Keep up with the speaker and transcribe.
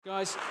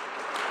Guys,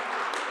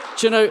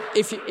 do you know,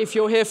 if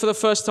you're here for the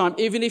first time,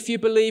 even if you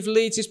believe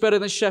Leeds is better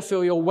than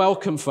Sheffield, you're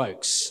welcome,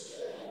 folks.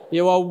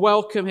 You are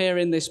welcome here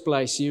in this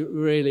place. You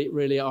really,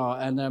 really are.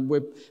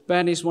 And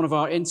Ben is one of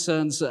our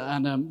interns,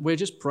 and we're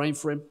just praying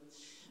for him,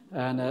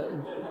 and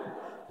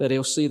that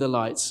he'll see the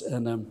lights.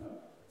 And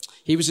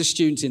he was a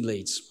student in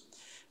Leeds,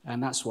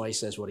 and that's why he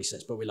says what he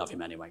says, but we love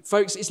him anyway.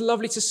 Folks, it's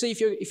lovely to see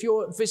if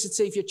you're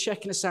visiting, if you're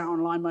checking us out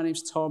online. My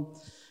name's Tom.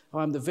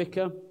 I'm the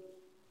vicar.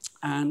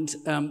 And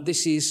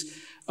this is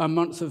a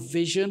month of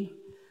vision,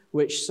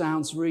 which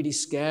sounds really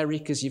scary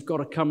because you've got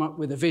to come up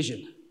with a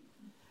vision,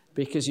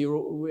 because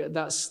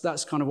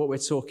that's kind of what we're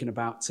talking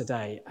about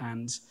today.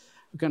 And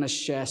we're going to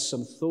share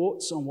some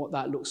thoughts on what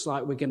that looks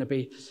like. We're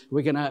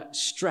going to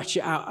stretch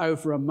it out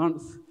over a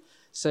month.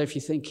 So if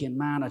you're thinking,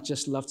 man, I'd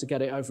just love to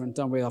get it over and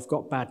done with, I've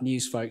got bad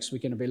news, folks.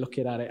 We're going to be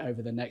looking at it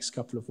over the next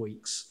couple of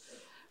weeks.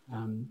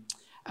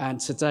 And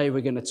today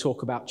we're going to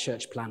talk about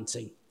church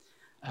planting.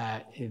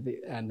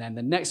 And then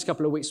the next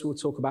couple of weeks, we'll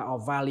talk about our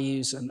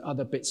values and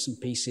other bits and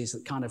pieces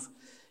that kind of,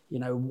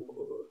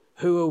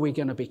 who are we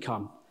going to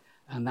become?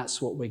 And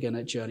that's what we're going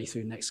to journey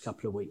through next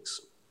couple of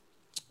weeks.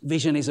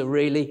 Vision is a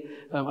really,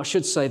 I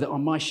should say that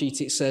on my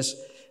sheet it says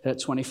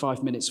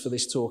 25 minutes for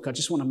this talk. I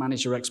just want to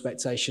manage your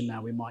expectation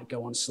now. We might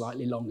go on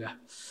slightly longer.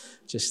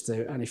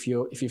 And if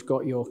you've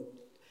got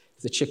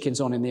the chicken's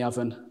on in the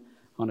oven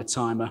on a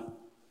timer,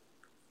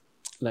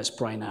 let's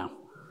pray now.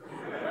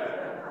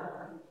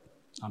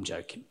 I'm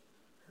joking.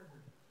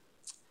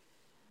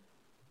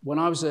 When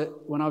I was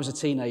a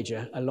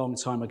teenager, a long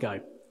time ago,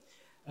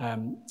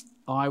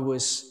 I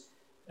was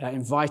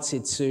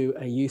invited to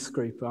a youth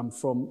group. I'm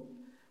from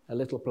a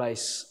little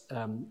place,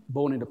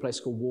 born in a place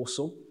called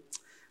Walsall,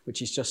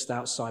 which is just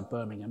outside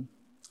Birmingham.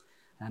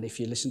 And if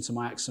you listen to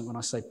my accent when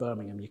I say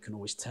Birmingham, you can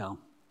always tell,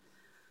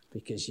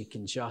 because you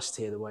can just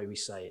hear the way we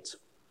say it.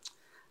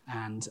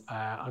 And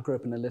I grew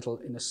up in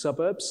the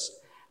suburbs.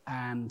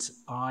 And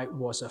I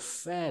was a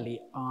fairly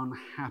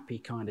unhappy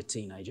kind of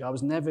teenager. I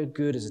was never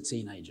good as a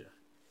teenager.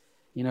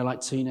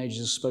 Like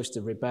teenagers are supposed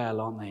to rebel,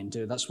 aren't they, and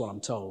do. That's what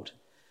I'm told.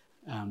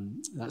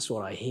 That's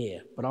what I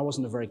hear. But I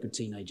wasn't a very good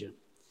teenager.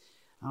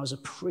 I was a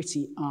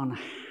pretty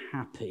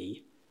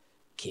unhappy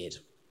kid.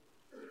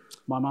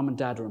 My mum and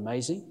dad are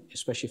amazing,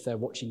 especially if they're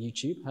watching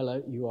YouTube.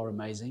 Hello, you are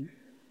amazing.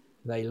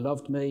 They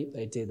loved me.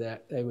 They did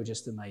that. They were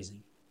just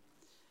amazing.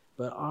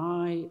 But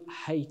I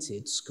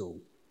hated school.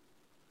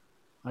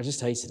 I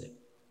just hated it.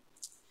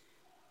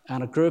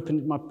 And I grew up,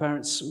 my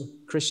parents were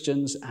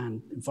Christians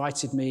and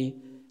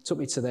took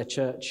me to their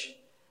church.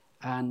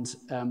 And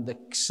the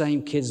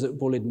same kids that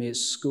bullied me at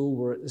school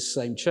were at the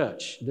same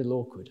church. A little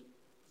awkward.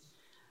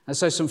 And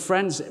so some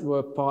friends that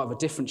were part of a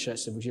different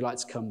church said, would you like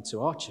to come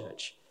to our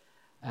church?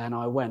 And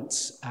I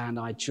went and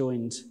I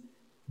joined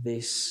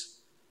this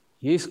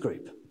youth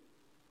group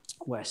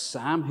where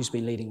Sam, who's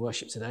been leading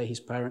worship today, his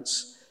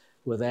parents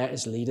were there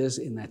as leaders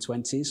in their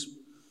 20s.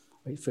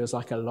 It feels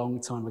like a long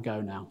time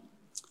ago now,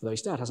 although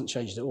his dad hasn't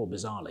changed at all,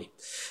 bizarrely.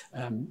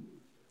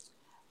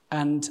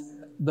 And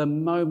the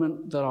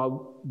moment that I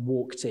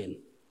walked in,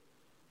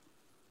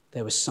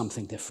 there was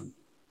something different.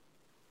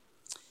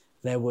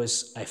 There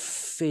was a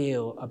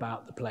feel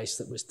about the place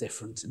that was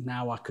different.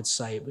 Now I could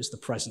say it was the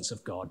presence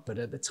of God, but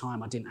at the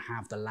time I didn't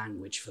have the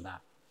language for that.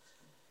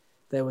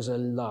 There was a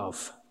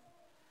love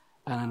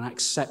and an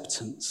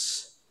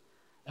acceptance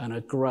and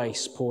a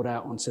grace poured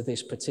out onto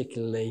this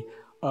particularly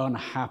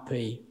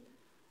unhappy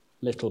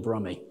little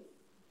Brummie,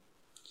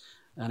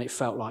 and it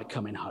felt like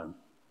coming home.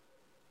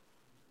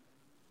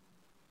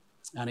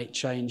 And it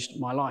changed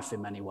my life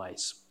in many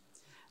ways.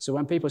 So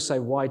when people say,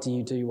 why do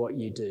you do what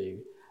you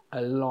do?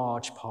 A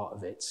large part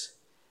of it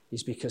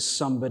is because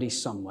somebody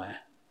somewhere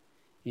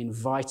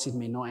invited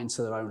me not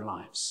into their own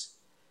lives,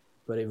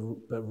 but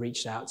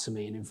reached out to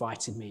me and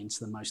invited me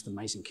into the most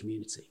amazing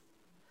community.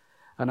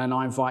 And then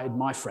I invited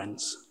my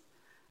friends,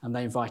 and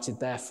they invited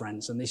their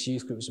friends. And this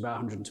youth group was about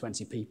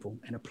 120 people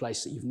in a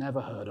place that you've never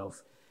heard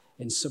of,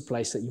 in some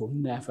place that you'll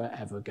never,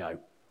 ever go.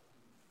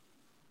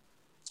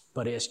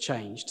 But it has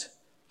changed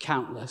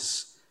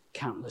countless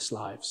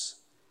lives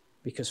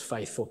because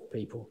faithful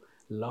people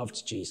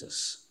loved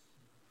Jesus.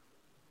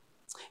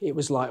 It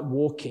was like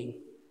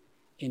walking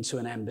into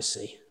an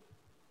embassy.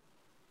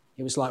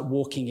 It was like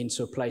walking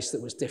into a place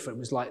that was different. It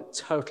was like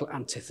total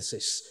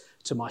antithesis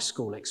to my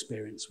school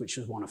experience, which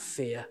was one of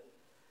fear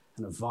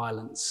and of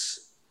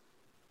violence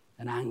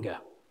and anger.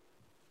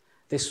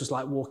 This was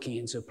like walking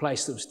into a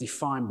place that was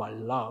defined by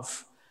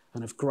love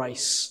and of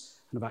grace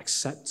and of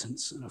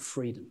acceptance and of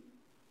freedom.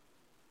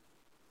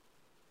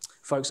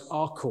 Folks,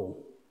 our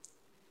call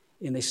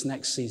in this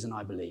next season,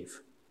 I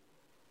believe,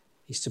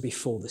 is to be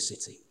for the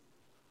city.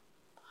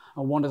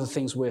 And one of the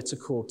things we're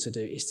called to do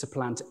is to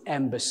plant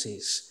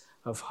embassies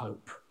of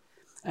hope.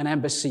 An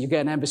embassy, you get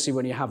an embassy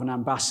when you have an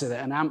ambassador.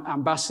 An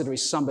ambassador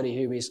is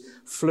somebody who is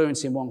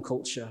fluent in one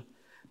culture,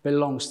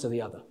 belongs to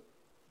the other.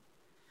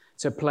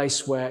 It's a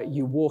place where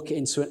you walk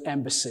into an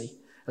embassy.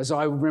 As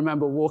I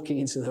remember walking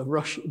into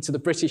the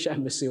British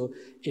embassy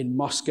in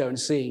Moscow and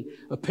seeing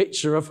a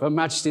picture of Her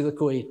Majesty the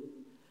Queen.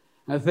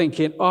 and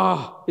thinking,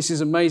 oh, this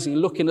is amazing,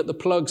 looking at the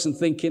plugs and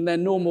thinking they're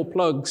normal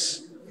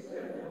plugs.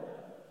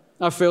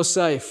 I feel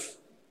safe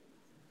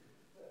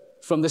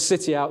from the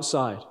city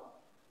outside.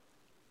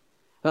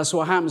 That's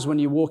what happens when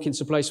you walk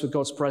into a place with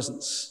God's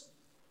presence.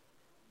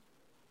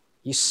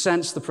 You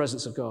sense the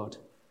presence of God.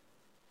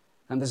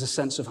 And there's a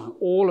sense of home.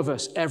 All of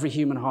us, every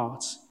human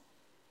heart,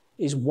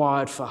 is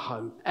wired for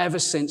home. Ever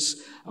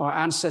since our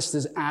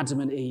ancestors Adam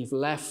and Eve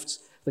left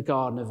the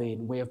Garden of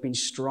Eden, we have been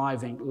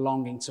striving,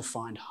 longing to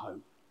find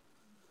home.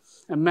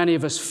 And many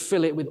of us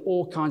fill it with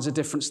all kinds of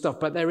different stuff.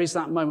 But there is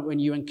that moment when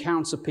you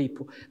encounter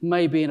people,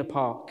 maybe in a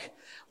park,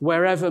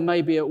 wherever,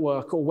 maybe at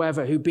work or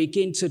wherever, who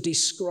begin to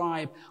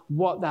describe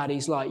what that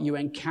is like. You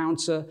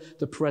encounter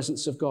the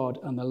presence of God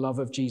and the love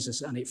of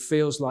Jesus, and it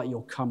feels like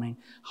you're coming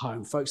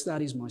home. Folks,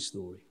 that is my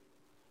story.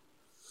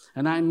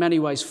 And that in many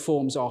ways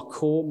forms our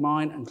core,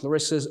 mine and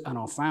Clarissa's and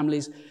our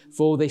families,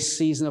 for this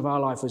season of our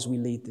life as we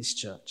lead this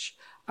church.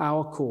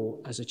 Our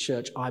call as a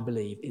church, I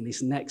believe, in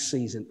this next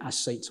season as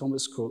St.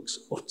 Thomas Crooks,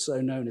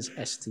 also known as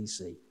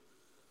STC,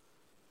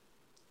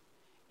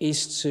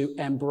 is to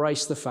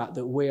embrace the fact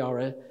that we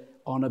are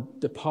on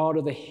the part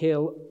of the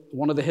hill,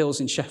 one of the hills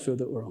in Sheffield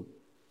that we're on,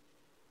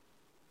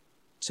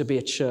 to be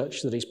a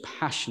church that is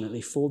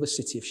passionately for the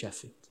city of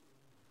Sheffield.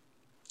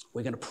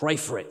 We're going to pray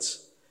for it.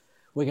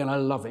 We're going to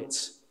love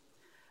it.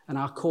 And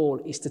our call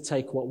is to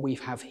take what we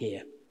have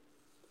here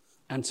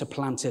and to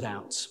plant it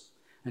out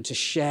and to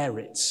share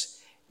it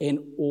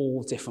in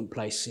all different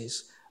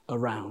places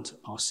around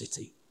our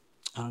city.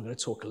 And I'm going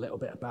to talk a little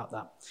bit about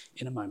that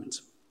in a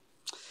moment.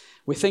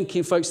 We're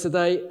thinking, folks,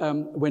 today,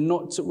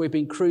 we've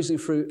been cruising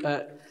through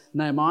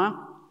Nehemiah,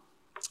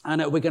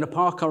 and we're going to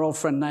park our old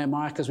friend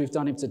Nehemiah because we've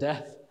done him to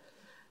death.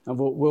 And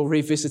we'll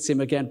revisit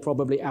him again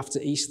probably after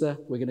Easter.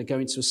 We're going to go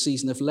into a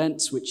season of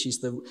Lent, which is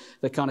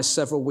the kind of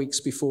several weeks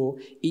before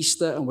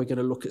Easter, and we're going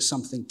to look at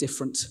something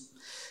different.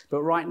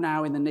 But right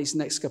now, in the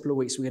next couple of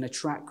weeks, we're going to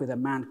track with a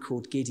man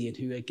called Gideon,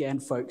 who again,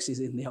 folks, is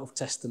in the Old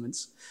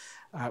Testament.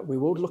 We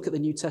will look at the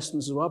New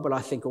Testament as well, but I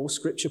think all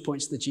Scripture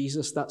points to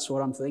Jesus. That's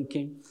what I'm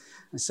thinking.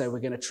 And so we're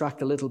going to track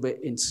a little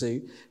bit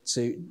into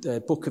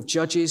the book of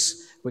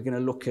Judges. We're going to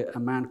look at a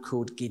man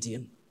called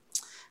Gideon.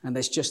 And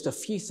there's just a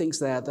few things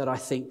there that I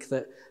think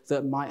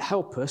that might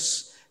help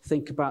us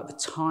think about the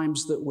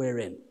times that we're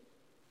in.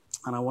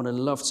 And I want to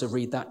love to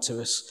read that to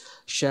us,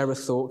 share a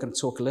thought. We're going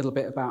to talk a little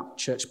bit about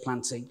church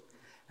planting.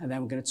 And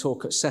then we're going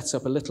to set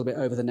up a little bit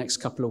over the next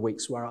couple of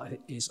weeks where I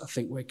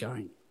think we're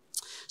going.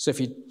 So if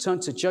you turn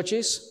to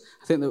Judges,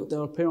 I think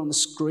they'll appear on the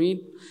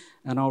screen,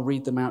 and I'll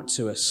read them out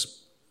to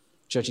us.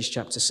 Judges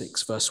chapter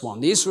 6, verse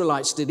 1. The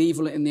Israelites did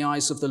evil in the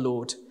eyes of the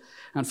Lord,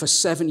 and for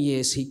 7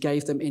 years he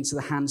gave them into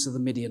the hands of the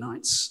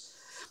Midianites.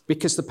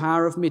 Because the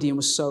power of Midian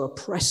was so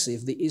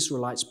oppressive, the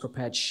Israelites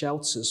prepared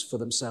shelters for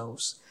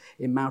themselves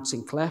in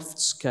mountain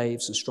clefts,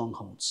 caves, and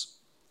strongholds.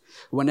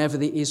 Whenever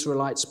the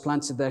Israelites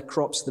planted their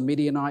crops, the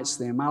Midianites,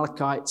 the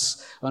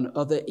Amalekites, and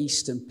other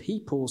eastern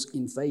peoples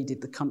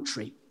invaded the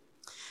country.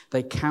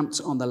 They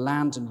camped on the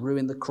land and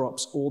ruined the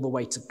crops all the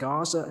way to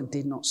Gaza and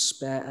did not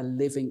spare a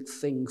living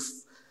thing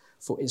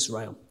for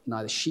Israel,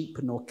 neither sheep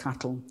nor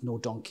cattle nor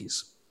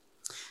donkeys.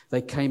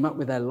 They came up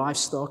with their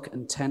livestock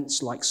and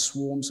tents like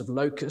swarms of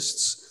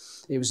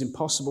locusts. It was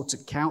impossible to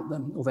count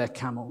them or their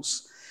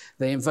camels.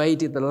 They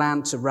invaded the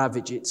land to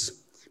ravage it.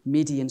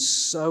 Midian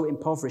so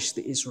impoverished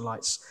the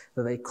Israelites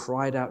that they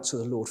cried out to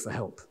the Lord for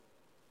help.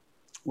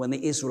 When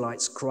the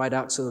Israelites cried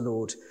out to the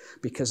Lord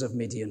because of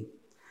Midian,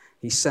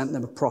 he sent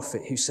them a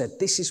prophet who said,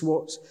 This is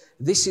what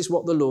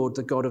the Lord,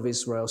 the God of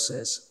Israel,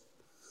 says.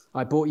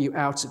 I brought you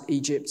out of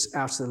Egypt,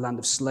 out of the land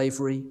of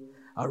slavery.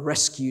 I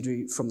rescued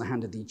you from the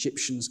hand of the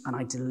Egyptians, and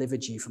I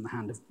delivered you from the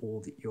hand of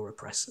all your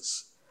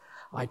oppressors.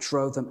 I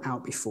drove them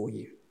out before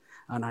you,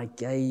 and I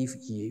gave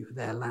you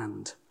their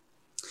land.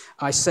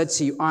 I said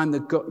to you, I am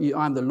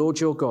the Lord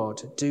your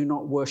God. Do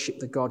not worship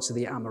the gods of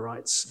the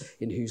Amorites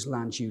in whose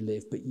land you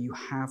live, but you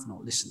have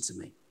not listened to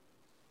me.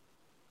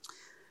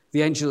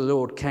 The angel of the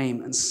Lord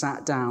came and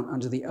sat down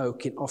under the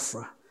oak in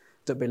Ophrah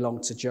that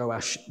belonged to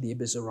Joash the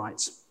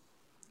Abiezrite,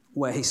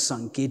 where his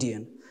son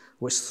Gideon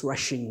was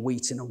threshing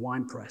wheat in a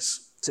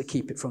winepress to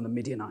keep it from the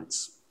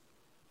Midianites.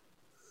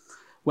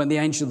 When the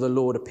angel of the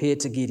Lord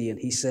appeared to Gideon,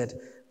 he said,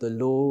 The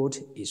Lord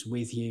is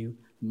with you,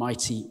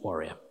 mighty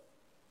warrior.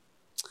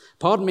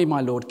 Pardon me, my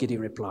Lord,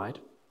 Gideon replied,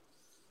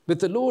 but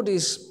the Lord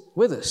is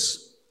with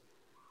us.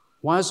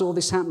 Why has all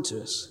this happened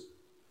to us?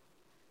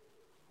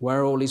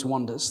 Where are all these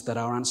wonders that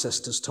our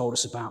ancestors told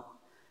us about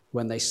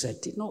when they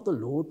said, Did not the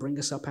Lord bring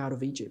us up out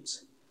of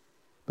Egypt?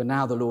 But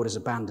now the Lord has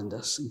abandoned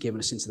us and given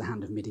us into the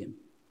hand of Midian.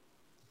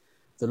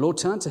 The Lord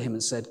turned to him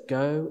and said,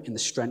 Go in the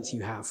strength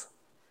you have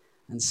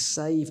and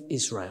save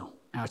Israel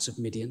out of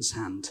Midian's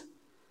hand.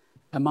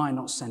 Am I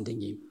not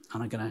sending you?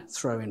 And I'm going to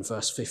throw in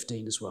verse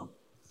 15 as well.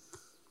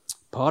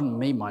 Pardon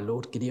me, my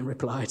Lord, Gideon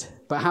replied,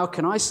 but how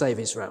can I save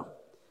Israel?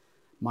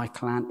 My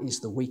clan is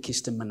the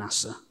weakest in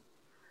Manasseh,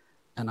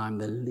 and I'm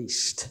the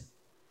least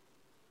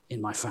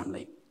in my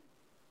family.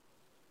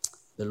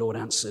 The Lord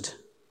answered,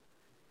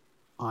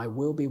 I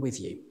will be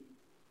with you,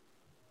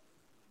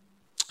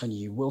 and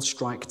you will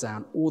strike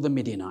down all the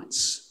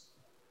Midianites,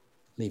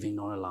 leaving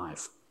none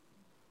alive.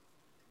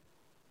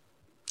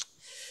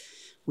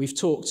 We've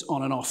talked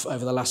on and off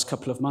over the last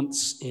couple of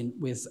months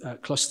with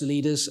cluster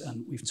leaders,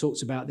 and we've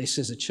talked about this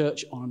as a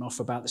church on and off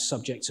about the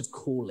subject of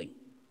calling.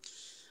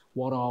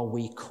 What are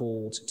we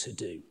called to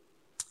do?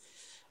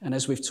 And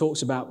as we've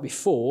talked about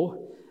before,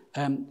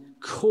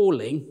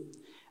 calling,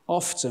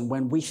 often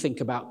when we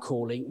think about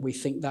calling, we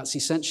think that's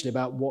essentially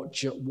about what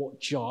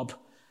job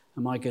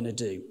am I going to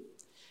do?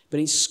 But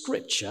in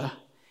Scripture,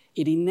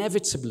 it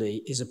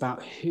inevitably is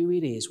about who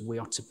it is we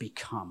are to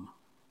become.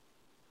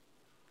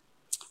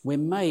 We're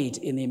made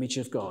in the image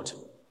of God.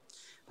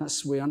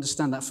 We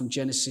understand that from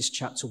Genesis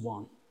chapter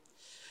 1.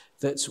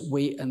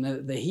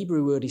 The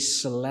Hebrew word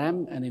is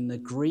salem, and in the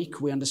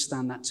Greek we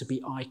understand that to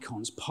be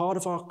icons. Part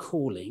of our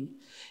calling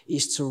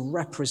is to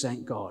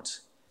represent God.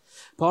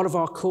 Part of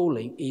our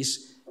calling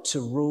is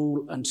to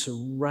rule and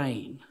to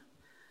reign,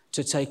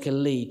 to take a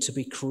lead, to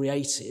be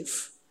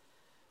creative,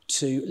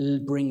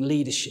 to bring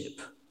leadership,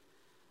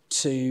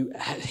 to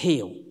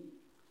heal,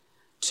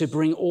 to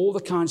bring all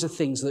the kinds of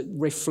things that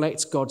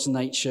reflect God's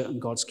nature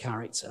and God's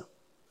character.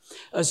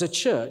 As a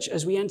church,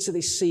 as we enter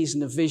this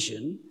season of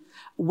vision,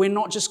 we're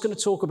not just going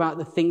to talk about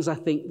the things I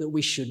think that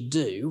we should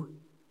do,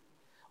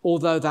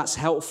 although that's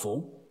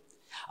helpful.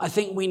 I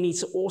think we need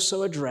to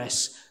also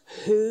address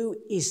who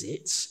is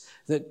it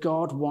that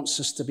God wants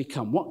us to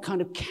become? What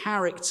kind of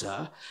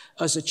character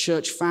as a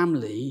church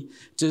family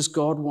does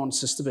God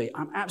want us to be?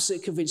 I'm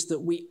absolutely convinced that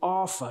we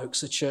are,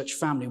 folks, a church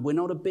family. We're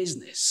not a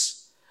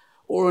business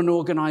or an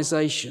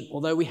organization,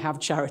 although we have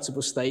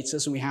charitable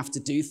status and we have to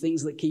do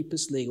things that keep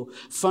us legal.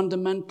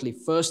 Fundamentally,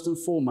 first and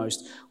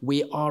foremost,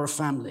 we are a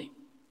family.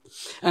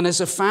 And as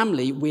a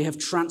family, we have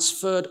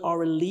transferred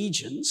our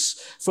allegiance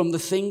from the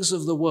things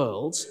of the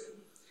world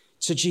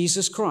to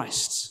Jesus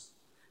Christ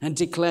and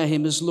declare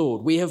him as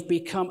Lord. We have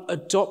become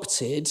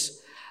adopted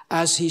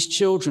as his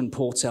children,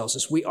 Paul tells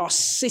us. We are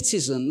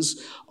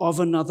citizens of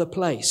another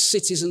place,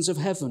 citizens of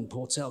heaven,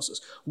 Paul tells us.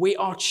 We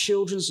are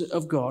children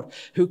of God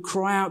who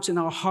cry out in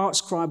our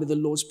heart's cry with the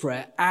Lord's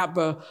Prayer,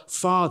 Abba,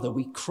 Father.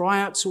 We cry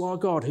out to our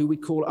God, who we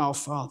call our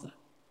Father.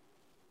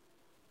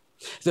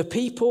 The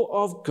people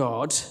of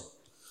God,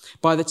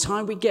 by the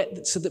time we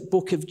get to the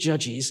book of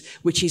Judges,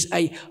 which is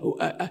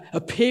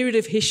a period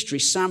of history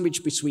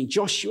sandwiched between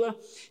Joshua,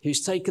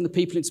 who's taken the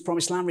people into the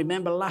promised land.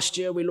 Remember last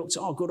year we looked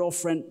at our good old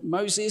friend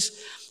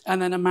Moses,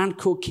 and then a man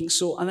called King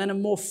Saul, and then a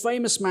more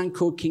famous man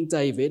called King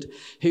David,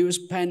 who has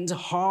penned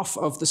half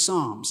of the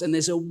Psalms. And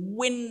there's a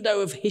window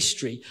of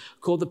history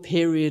called the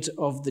period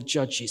of the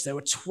Judges. There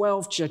were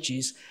 12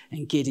 judges,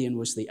 and Gideon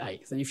was the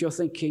 8th. And if you're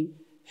thinking,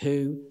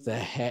 who the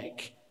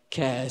heck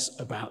cares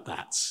about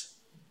that?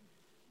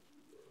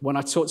 When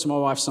I talk to my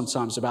wife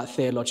sometimes about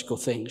theological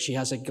things, she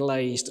has a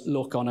glazed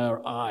look on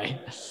her eye.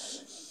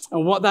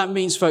 And what that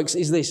means, folks,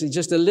 is this. It's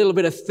just a little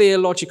bit of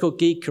theological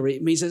geekery.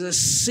 It means there's a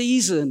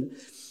season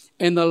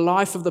in the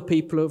life of the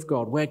people of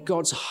God where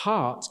God's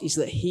heart is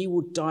that he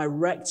will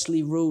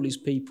directly rule his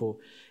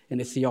people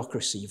in a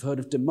theocracy. You've heard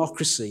of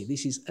democracy.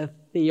 This is a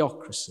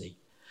theocracy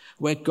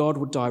where God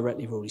would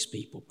directly rule his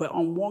people, but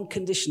on one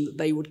condition, that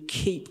they would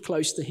keep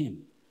close to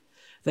him.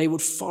 They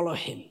would follow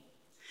him.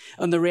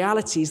 And the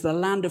reality is the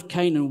land of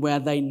Canaan where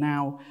they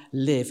now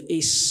live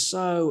is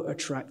so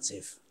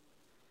attractive.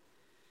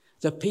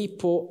 The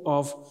people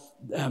of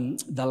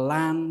the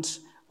land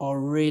are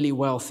really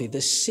wealthy.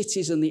 The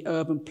cities and the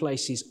urban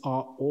places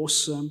are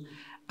awesome.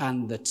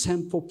 And the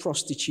temple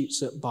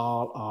prostitutes at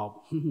Baal are,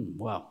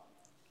 well.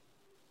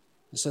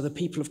 And so the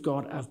people of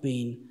God have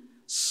been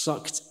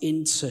sucked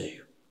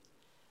into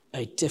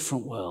a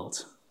different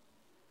world.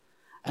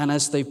 And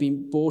as they've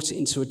been brought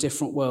into a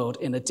different world,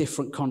 in a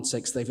different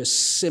context, they've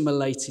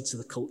assimilated to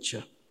the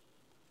culture.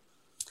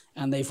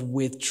 And they've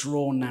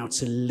withdrawn now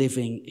to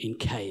living in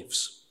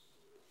caves.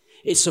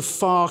 It's a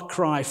far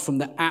cry from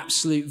the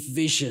absolute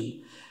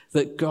vision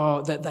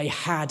that they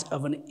had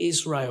of an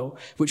Israel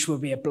which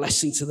would be a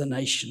blessing to the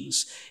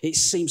nations. It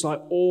seems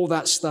like all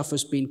that stuff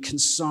has been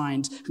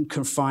consigned and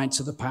confined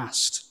to the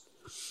past.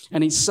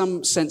 And in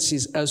some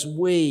senses,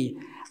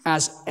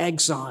 as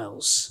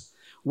exiles,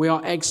 we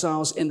are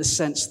exiles in the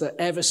sense that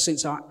ever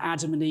since our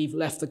Adam and Eve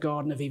left the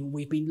Garden of Eden,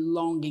 we've been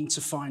longing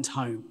to find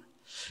home.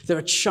 There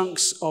are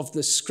chunks of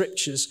the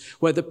scriptures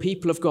where the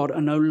people of God are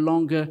no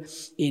longer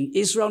in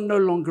Israel, no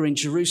longer in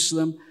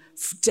Jerusalem,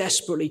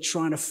 desperately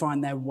trying to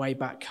find their way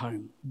back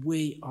home.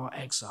 We are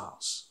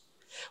exiles.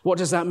 What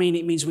does that mean?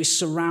 It means we're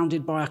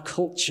surrounded by a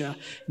culture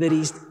that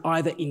is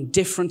either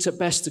indifferent at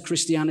best to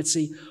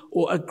Christianity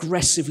or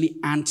aggressively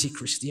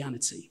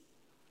anti-Christianity.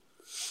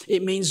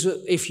 It means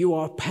that if you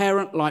are a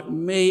parent like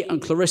me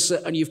and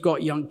Clarissa and you've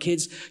got young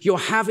kids, you're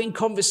having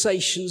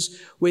conversations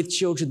with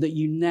children that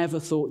you never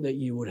thought that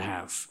you would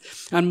have.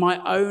 And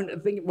my own, I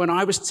think when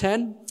I was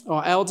 10,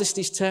 our eldest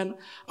is 10,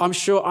 I'm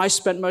sure I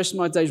spent most of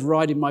my days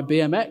riding my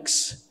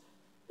BMX,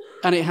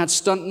 and it had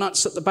stunt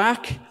nuts at the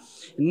back.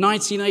 In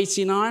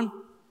 1989,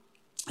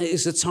 it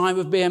is the time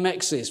of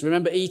BMXs.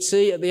 Remember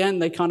E.T. at the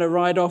end? They kind of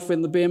ride off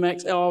in the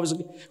BMX.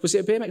 Was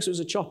it a BMX or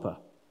was it a chopper?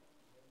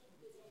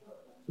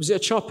 Was it a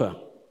chopper?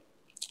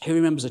 Who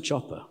remembers a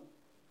chopper?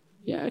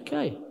 Yeah,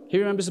 okay. Who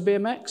remembers a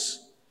BMX?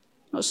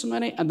 Not so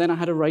many. And then I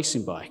had a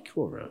racing bike.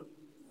 Can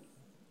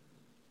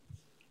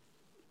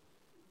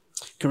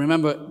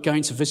remember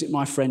going to visit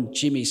my friend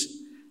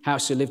Jimmy's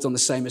house, who lived on the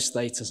same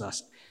estate as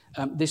us.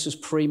 This was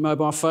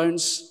pre-mobile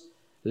phones,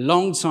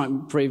 long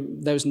time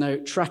there was no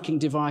tracking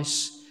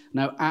device,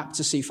 no app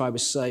to see if I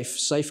was safe.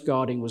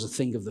 Safeguarding was a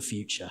thing of the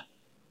future.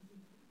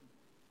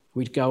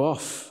 We'd go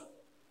off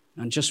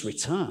and just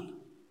return.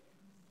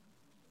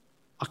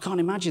 I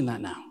can't imagine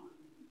that now.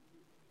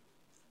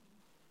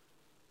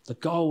 The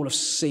goal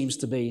seems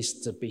to be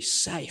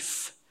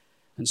safe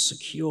and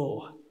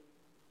secure.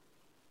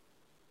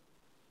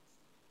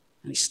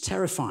 And it's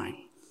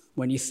terrifying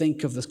when you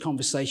think of the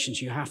conversations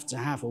you have to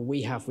have, or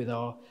we have with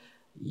our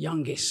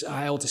youngest,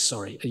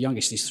 the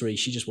youngest is 3,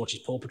 she just watches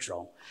Paw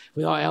Patrol,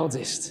 with our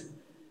eldest,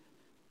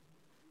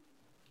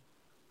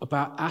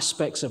 about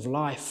aspects of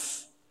life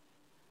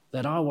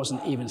that I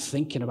wasn't even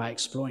thinking about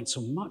exploring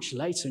until much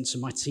later into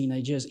my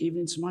teenage years, even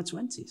into my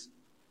 20s.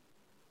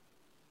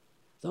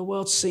 The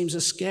world seems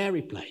a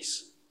scary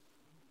place.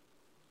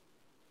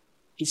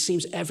 It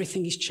seems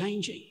everything is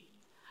changing.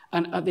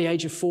 And at the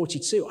age of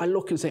 42, I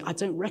look and think, I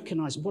don't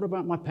recognize, what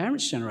about my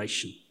parents'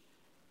 generation?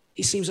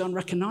 It seems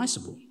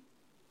unrecognizable.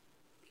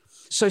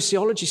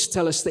 Sociologists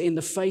tell us that in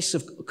the face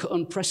of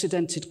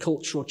unprecedented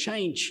cultural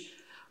change,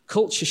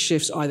 culture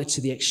shifts either to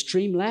the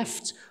extreme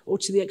left or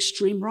to the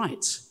extreme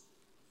right.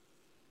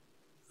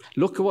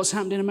 Look at what's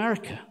happened in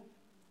America.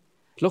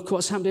 Look at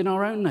what's happened in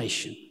our own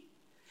nation.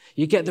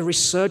 You get the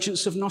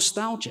resurgence of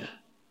nostalgia.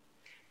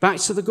 Back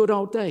to the good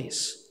old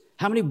days.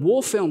 How many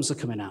war films are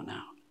coming out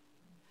now?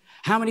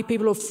 How many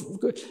people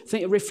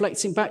are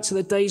reflecting back to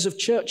the days of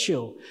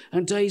Churchill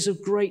and days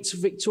of great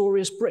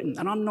victorious Britain?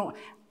 And I'm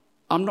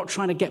not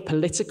trying to get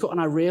political, and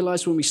I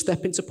realize when we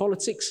step into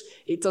politics,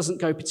 it doesn't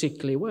go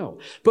particularly well.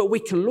 But we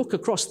can look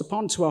across the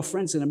pond to our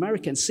friends in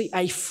America and see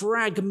a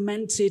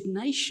fragmented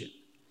nation.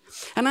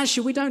 And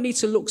actually, we don't need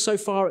to look so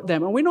far at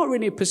them. And we're not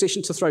really in a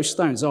position to throw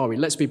stones, are we?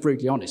 Let's be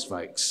brutally honest,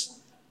 folks.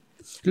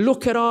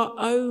 Look at our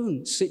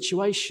own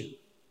situation.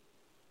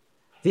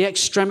 The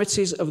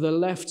extremities of the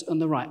left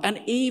and the right.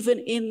 And even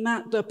in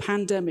that, the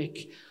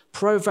pandemic,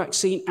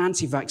 pro-vaccine,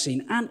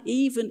 anti-vaccine, and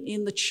even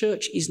in the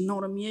church is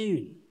not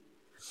immune.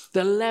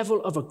 The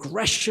level of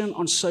aggression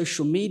on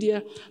social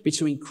media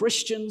between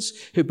Christians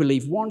who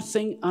believe one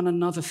thing and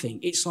another thing.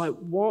 It's like,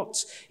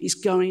 what is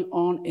going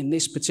on in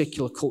this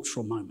particular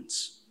cultural moment?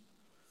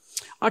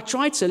 I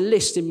tried to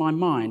list in my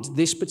mind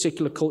this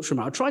particular cultural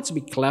moment. I tried to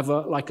be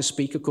clever, like a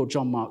speaker called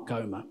John Mark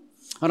Gomer.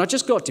 And I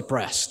just got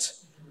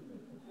depressed.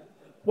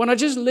 When I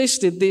just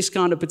listed these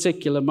kind of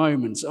particular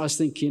moments, I was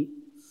thinking,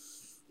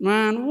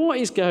 man, what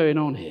is going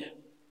on here?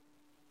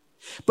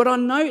 But I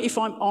know, if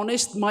I'm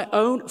honest, my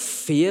own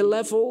fear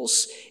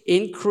levels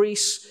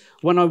increase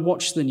when I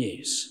watch the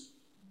news.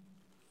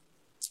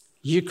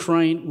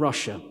 Ukraine,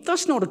 Russia.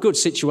 That's not a good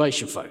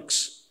situation,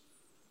 folks.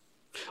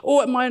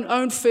 Or my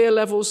own fear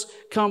levels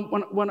come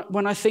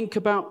when I think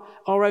about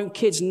our own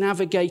kids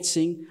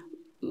navigating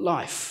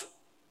life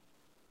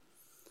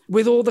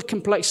with all the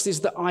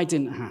complexities that I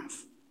didn't have.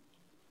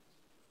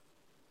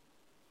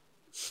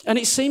 And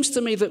it seems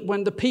to me that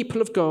when the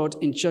people of God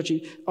in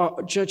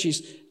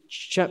Judges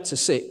chapter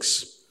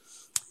 6,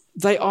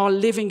 they are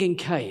living in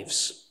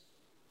caves.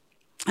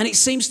 And it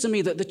seems to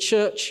me that the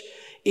church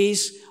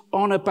is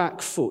on a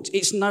back foot.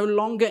 It no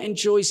longer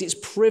enjoys its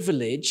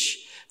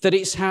privilege that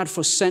it's had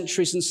for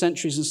centuries and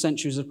centuries and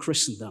centuries of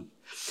Christendom.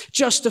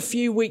 Just a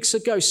few weeks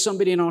ago,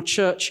 somebody in our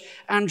church,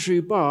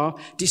 Andrew Barr,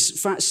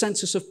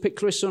 sent us,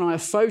 Clarissa and I, a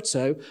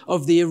photo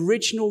of the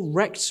original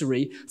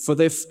rectory for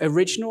the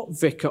original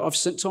vicar of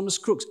St. Thomas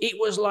Crooks. It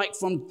was like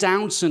from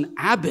Downton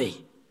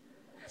Abbey.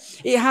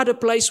 It had a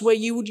place where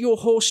your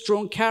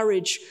horse-drawn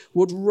carriage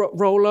would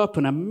roll up,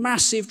 and a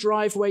massive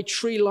driveway,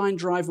 tree-lined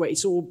driveway.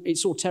 It's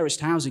all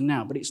terraced housing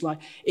now, but it's like,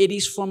 it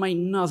is from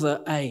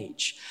another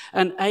age.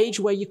 An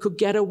age where you could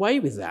get away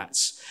with that.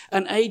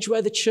 An age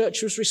where the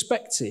church was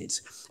respected.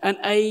 An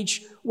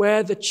age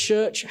where the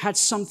church had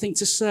something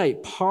to say,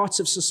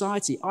 part of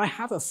society. I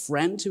have a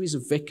friend who is a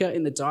vicar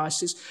in the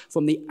diocese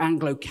from the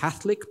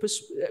Anglo-Catholic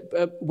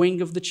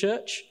wing of the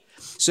church.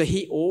 So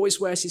he always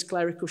wears his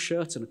clerical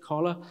shirt and a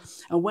collar.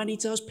 And when he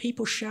does,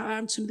 people shout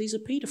out to him, he's a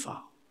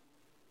paedophile.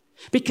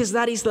 Because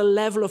that is the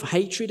level of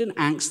hatred and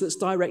angst that's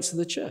directed to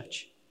the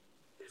church.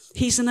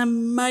 He's an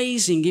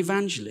amazing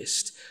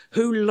evangelist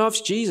who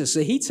loves Jesus.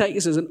 So he takes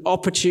this as an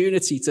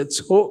opportunity to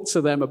talk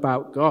to them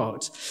about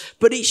God.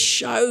 But it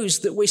shows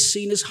that we're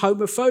seen as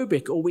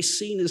homophobic, or we're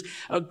seen as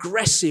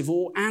aggressive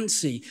or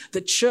anti.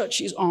 The church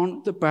is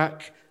on the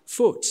back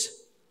foot.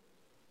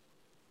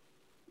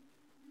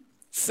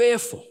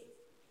 Fearful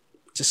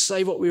to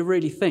say what we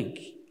really think.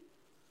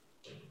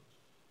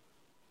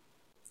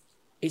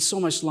 It's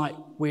almost like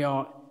we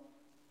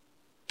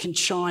can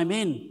chime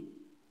in,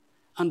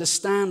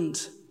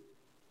 understand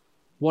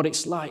what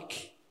it's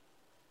like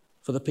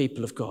for the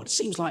people of God. It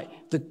seems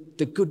like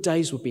the good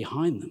days were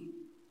behind them.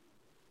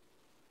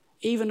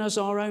 Even as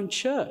our own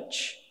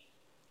church,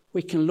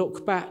 We can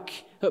look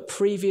back at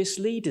previous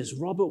leaders,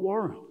 Robert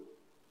Warren,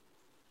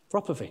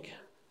 Propovic,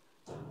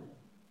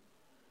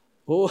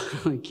 or,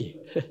 thank you,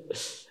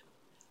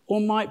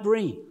 or Mike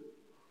Breen,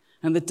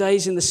 and the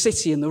days in the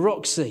city and the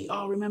Roxy.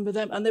 Oh, remember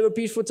them? And they were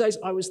beautiful days.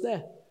 I was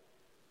there.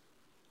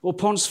 Or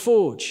Ponds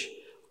Forge,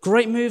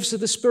 great moves of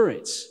the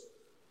Spirit.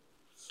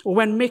 Or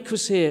when Mick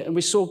was here and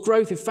we saw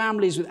growth in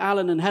families with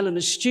Alan and Helen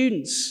as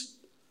students.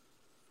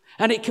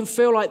 And it can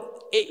feel like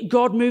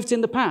God moved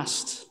in the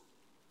past.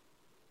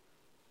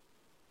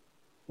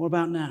 What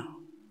about now?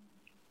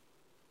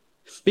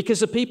 Because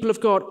the people of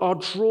God are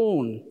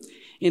drawn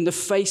in the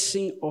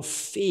facing of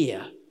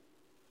fear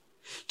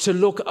to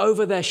look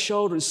over their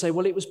shoulder and say,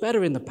 well, it was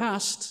better in the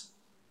past.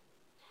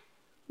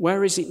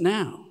 Where is it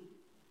now?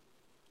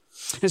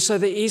 And so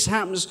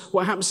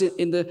what happens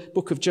in the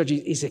book of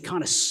Judges is a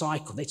kind of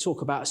cycle. They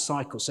talk about a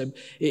cycle. So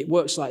it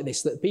works like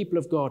this, that the people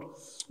of God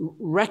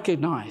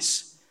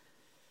recognize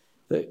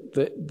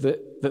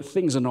that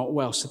things are not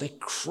well. So they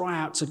cry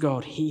out to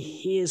God. He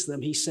hears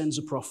them. He sends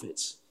a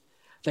prophet.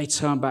 They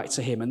turn back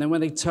to him. And then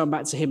when they turn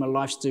back to him and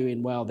life's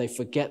doing well, they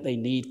forget they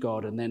need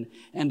God and then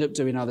end up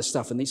doing other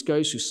stuff. And this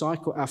goes through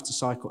cycle after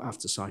cycle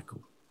after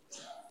cycle.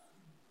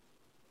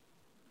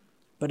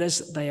 But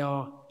as they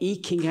are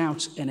eking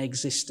out an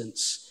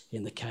existence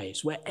in the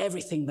caves, where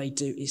everything they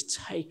do is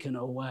taken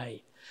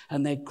away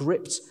and they're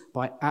gripped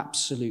by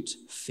absolute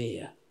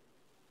fear.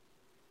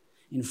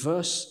 In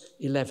verse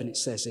 11, it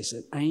says this,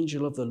 an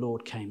angel of the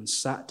Lord came and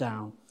sat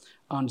down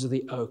under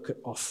the oak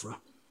at Ophrah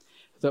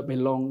that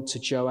belonged to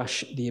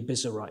Joash the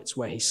Abizarite,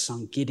 where his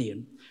son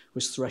Gideon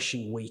was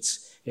threshing wheat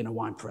in a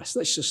winepress.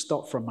 Let's just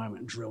stop for a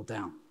moment and drill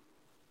down.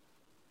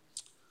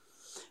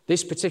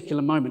 This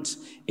particular moment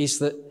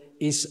is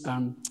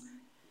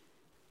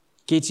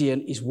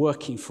Gideon is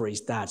working for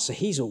his dad. So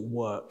he's at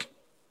work.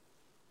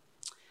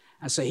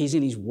 And so he's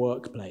in his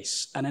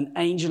workplace. And an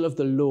angel of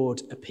the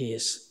Lord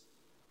appears.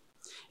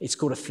 It's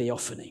called a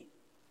theophany.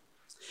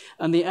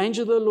 And the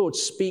angel of the Lord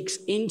speaks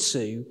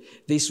into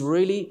this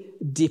really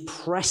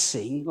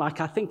depressing, like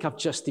I think I've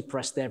just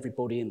depressed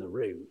everybody in the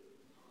room.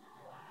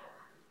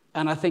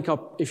 And I think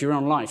if you're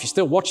online, if you're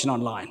still watching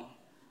online,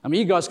 I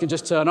mean, you guys can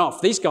just turn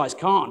off. These guys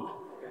can't.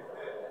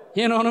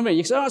 You know what I mean?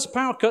 You say, oh, it's a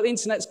power cut, the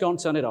internet's gone,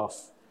 turn it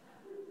off.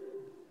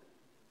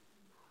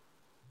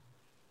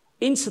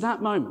 Into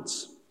that moment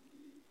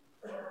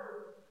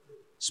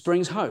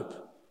springs hope.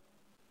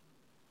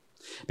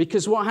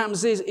 Because what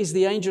happens is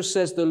the angel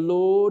says, the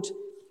Lord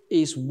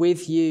is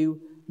with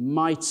you,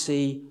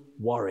 mighty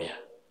warrior.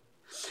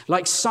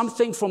 Like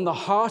something from the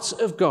heart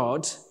of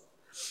God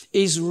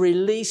is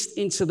released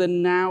into the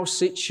now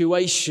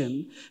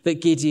situation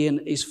that Gideon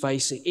is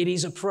facing. It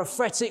is a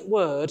prophetic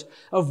word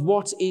of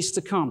what is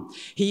to come.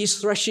 He is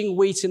threshing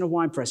wheat in a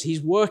winepress.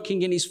 He's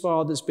working in his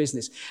father's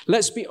business.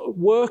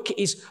 Work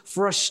is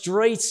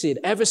frustrated.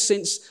 Ever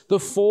since the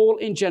fall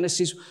in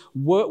Genesis,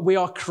 we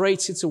are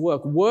created to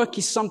work. Work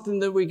is something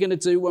that we're going to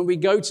do when we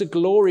go to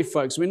glory,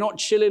 folks. We're not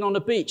chilling on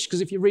a beach,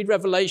 because if you read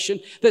Revelation,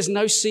 there's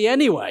no sea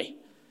anyway.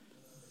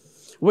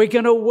 We're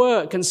going to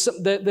work, and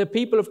the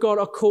people of God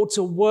are called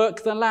to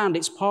work the land.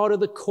 It's part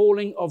of the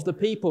calling of the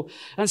people.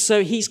 And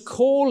so his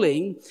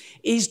calling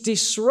is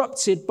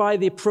disrupted by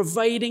the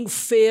pervading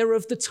fear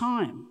of the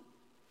time.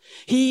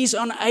 He's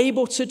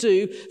unable to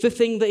do the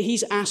thing that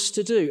he's asked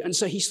to do. And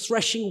so he's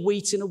threshing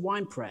wheat in a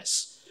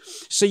winepress.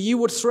 So you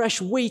would thresh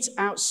wheat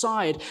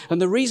outside.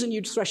 And the reason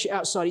you'd thresh it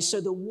outside is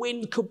so the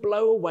wind could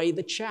blow away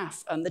the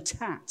chaff and the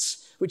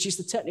tats, which is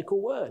the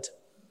technical word.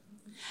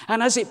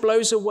 And as it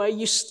blows away,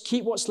 you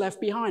keep what's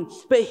left behind.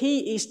 But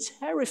he is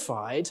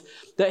terrified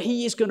that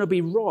he is going to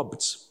be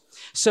robbed.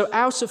 So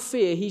out of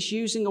fear, he's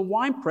using a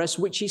winepress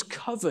which is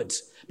covered,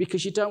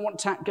 because you don't want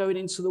tat going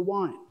into the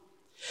wine.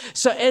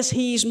 So as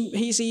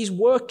he's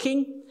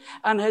working,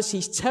 and as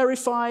he's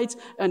terrified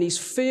and he's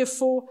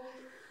fearful,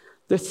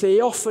 the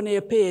theophany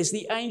appears.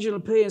 The angel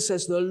appears and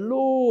says, the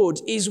Lord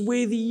is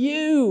with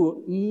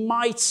you,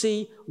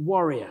 mighty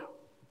warrior.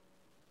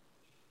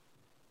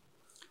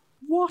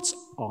 What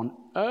on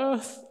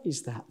earth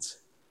is that?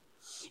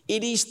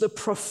 It is the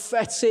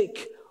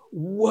prophetic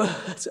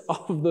word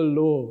of the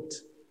Lord.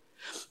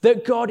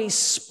 That God is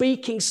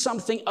speaking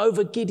something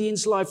over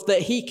Gideon's life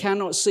that he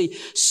cannot see.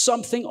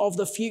 Something of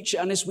the future.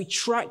 And as we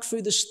track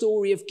through the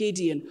story of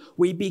Gideon,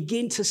 we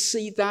begin to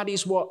see that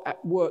is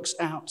what works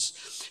out.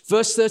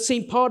 Verse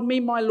 13, pardon me,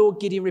 my Lord,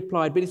 Gideon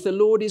replied, but if the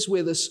Lord is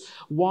with us,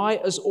 why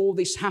has all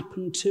this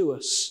happened to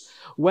us?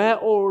 Where are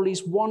all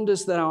these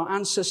wonders that our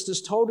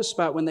ancestors told us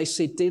about when they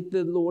said, did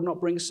the Lord not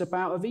bring us up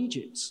out of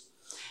Egypt?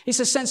 It's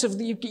a sense of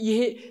you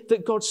hear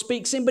that God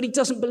speaks in, but he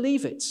doesn't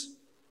believe it.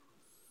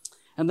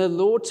 And the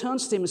Lord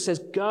turns to him and says,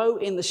 go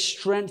in the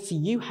strength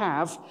you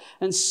have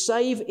and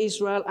save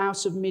Israel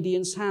out of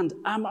Midian's hand.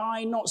 Am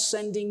I not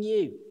sending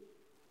you?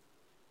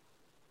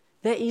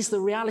 There is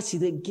the reality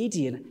that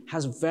Gideon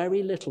has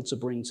very little to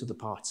bring to the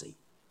party.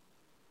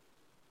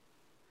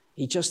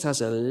 He just has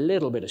a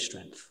little bit of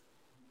strength.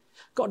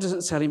 God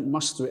doesn't tell him,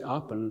 muster it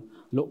up and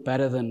look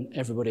better than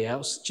everybody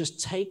else.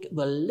 Just take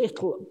the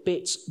little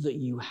bits that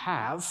you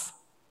have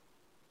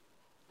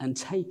and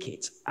take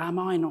it. Am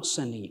I not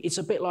sending you? It's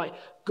a bit like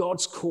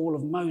God's call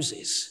of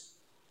Moses,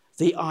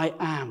 the I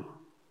am.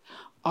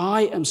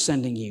 I am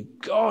sending you.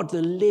 God,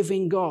 the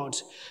living God,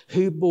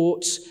 who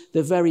brought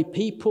the very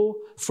people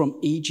from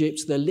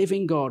Egypt, the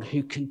living God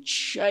who can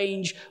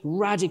change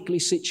radically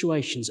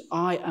situations.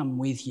 I am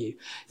with you.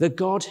 The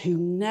God who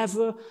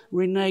never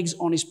reneges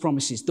on his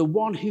promises, the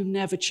one who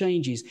never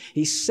changes.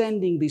 He's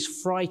sending this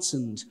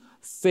frightened,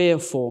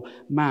 fearful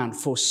man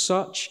for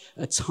such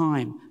a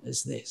time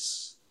as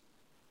this.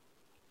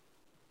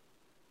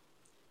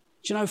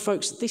 Do you know,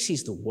 folks, this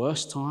is the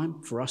worst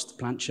time for us to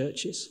plant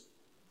churches.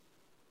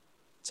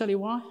 Tell you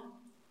why?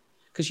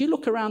 Because you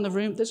look around the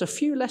room, there's a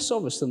few less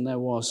of us than there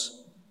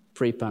was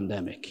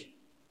pre-pandemic.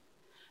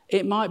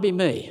 It might be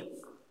me.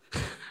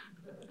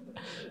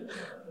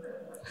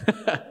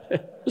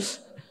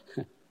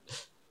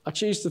 I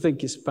choose to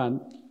think it's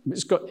down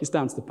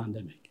to the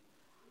pandemic.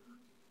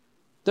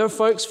 There are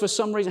folks, for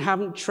some reason,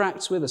 haven't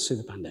tracked with us through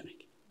the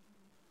pandemic.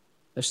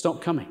 They've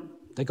stopped coming.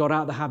 They got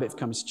out of the habit of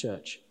coming to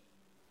church.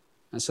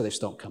 And so they've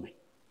stopped coming.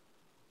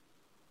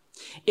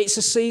 It's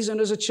a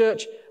season as a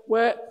church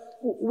where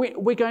we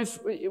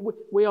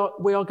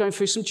are going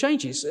through some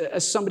changes.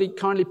 As somebody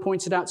kindly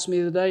pointed out to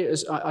me the other day,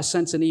 as I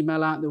sent an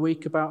email out in the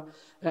week about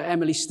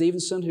Emily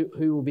Stevenson,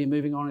 who will be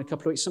moving on in a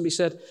couple of weeks. Somebody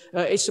said,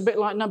 it's a bit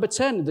like number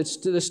 10,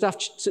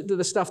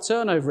 the staff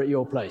turnover at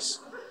your place,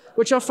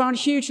 which I found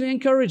hugely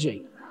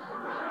encouraging.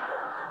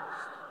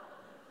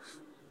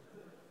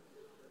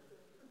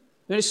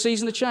 Then it's a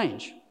season of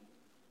change.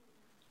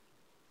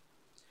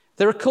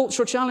 There are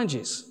cultural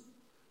challenges.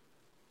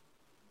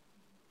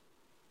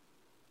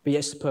 But yet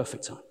it's the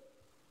perfect time.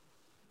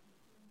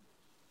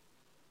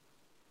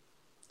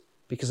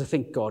 Because I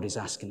think God is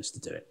asking us to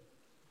do it.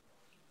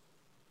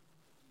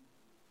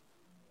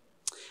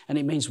 And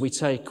it means we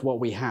take what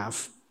we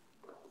have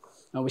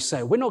and we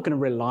say, we're not going to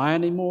rely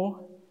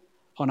anymore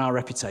on our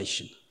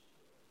reputation.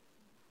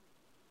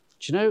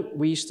 Do you know,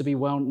 we used to be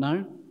well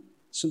known,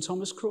 St.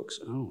 Thomas Crooks.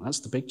 Oh, that's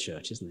the big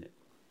church, isn't it?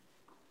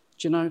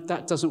 Do you know,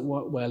 that doesn't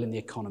work well in the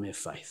economy of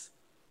faith.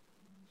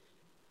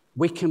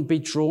 We can be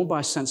drawn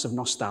by a sense of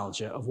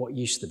nostalgia of what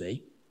used to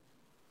be.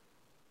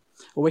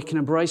 Or we can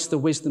embrace the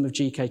wisdom of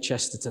G.K.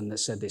 Chesterton that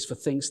said this, for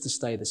things to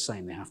stay the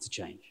same, they have to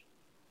change.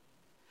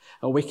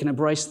 Or we can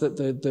embrace that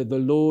the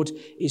Lord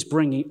is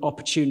bringing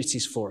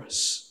opportunities for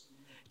us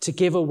to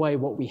give away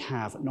what we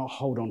have, not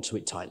hold on to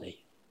it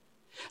tightly.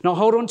 Not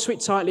hold on to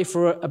it tightly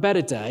for a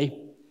better day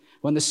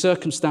when the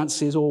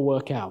circumstances all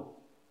work out,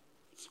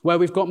 where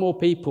we've got more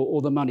people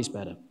or the money's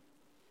better.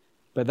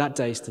 But that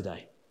day is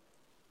today.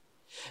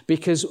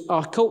 Because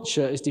our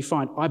culture is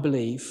defined, I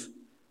believe,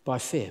 by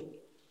fear.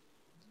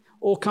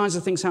 All kinds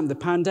of things happen. The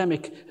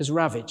pandemic has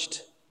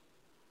ravaged.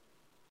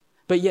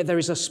 But yet there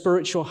is a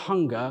spiritual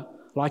hunger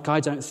like I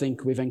don't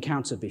think we've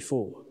encountered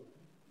before.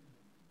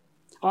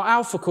 Our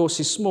Alpha course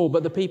is small,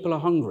 but the people are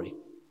hungry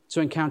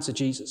to encounter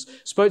Jesus.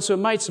 Spoke to a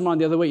mate of mine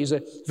the other week, he's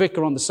a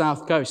vicar on the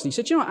South Coast, and he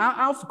said, you know, our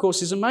Alpha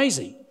course is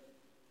amazing.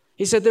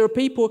 He said there are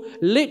people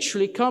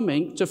literally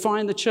coming to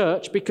find the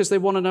church because they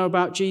want to know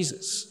about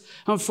Jesus.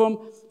 And from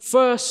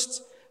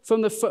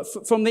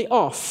the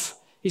off,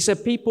 he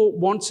said, people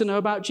want to know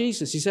about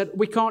Jesus. He said,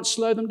 we can't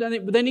slow them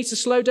down. They need to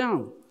slow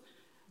down.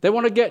 They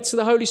want to get to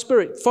the Holy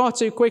Spirit far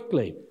too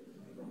quickly.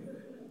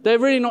 They're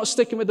really not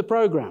sticking with the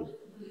program.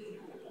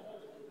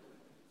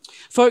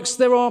 Folks,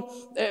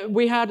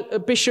 we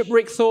had Bishop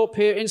Rick Thorpe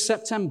here in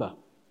September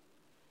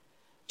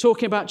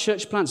talking about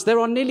church plants. There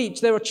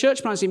are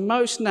church plants in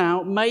most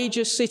now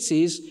major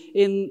cities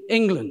in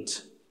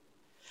England.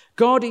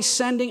 God is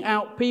sending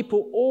out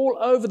people all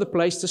over the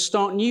place to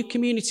start new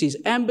communities,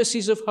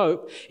 embassies of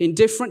hope in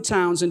different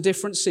towns and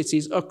different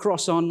cities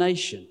across our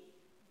nation.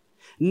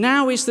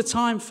 Now is the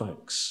time,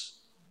 folks.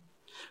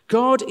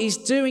 God is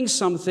doing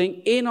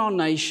something in our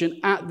nation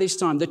at this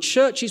time. The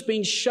church is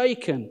being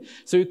shaken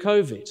through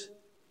COVID.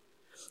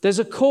 There's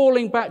a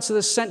calling back to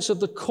the sense of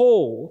the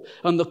call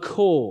and the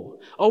core.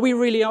 Are we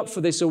really up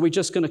for this, or are we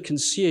just going to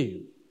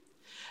consume?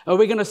 Are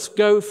we going to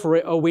go for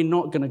it, or are we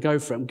not going to go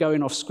for it? I'm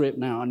going off script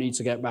now. I need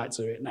to get back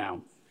to it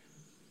now.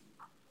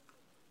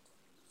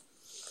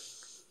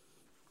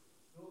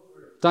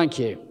 Thank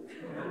you.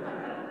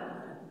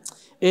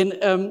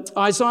 In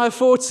Isaiah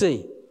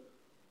 40,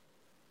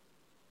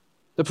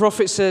 the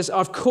prophet says,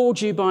 I've called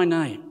you by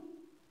name.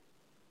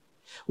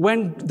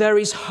 When there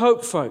is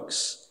hope,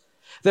 folks,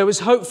 there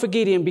was hope for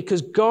Gideon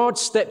because God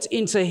stepped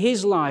into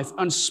his life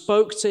and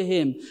spoke to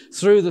him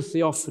through the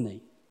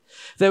theophany.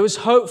 There was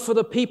hope for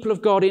the people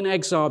of God in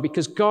exile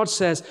because God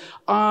says,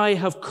 I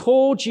have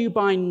called you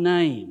by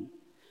name.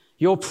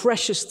 You're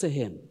precious to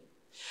him.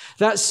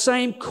 That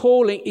same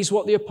calling is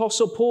what the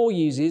Apostle Paul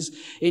uses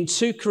in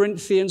 2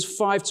 Corinthians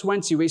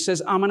 5:20, where he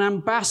says, I'm an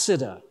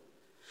ambassador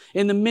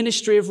in the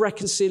ministry of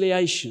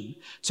reconciliation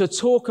to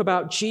talk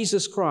about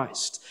Jesus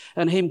Christ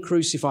and him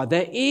crucified.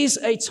 There is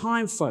a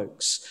time,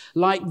 folks,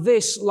 like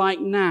this, like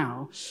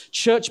now.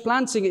 Church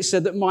planting, it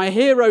said that my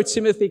hero,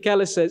 Timothy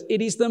Keller, says,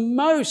 it is the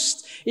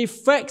most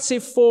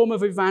effective form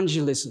of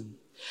evangelism.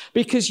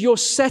 because you're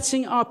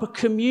setting up a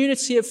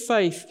community of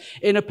faith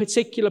in a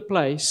particular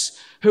place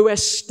who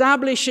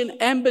establish an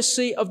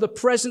embassy of the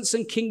presence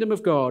and kingdom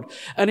of God.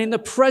 And in the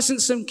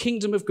presence and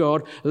kingdom of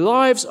God,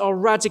 lives are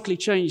radically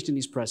changed in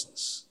his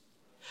presence.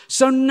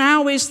 So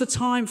now is the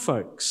time,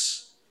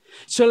 folks,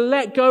 to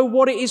let go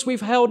what it is we've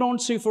held on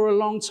to for a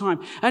long time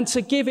and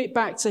to give it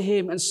back to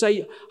him and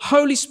say,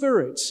 Holy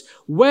Spirit,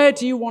 where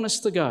do you want us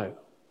to go?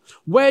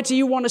 Where do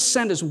you want to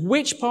send us?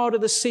 Which part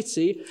of the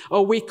city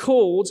are we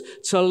called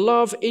to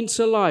love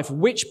into life?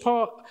 Which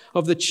part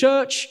of the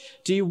church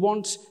do you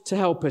want to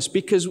help us?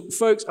 Because,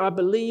 folks, I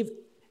believe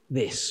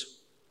this,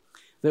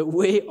 that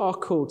we are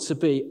called to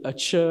be a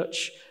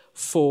church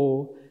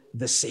for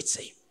the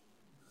city.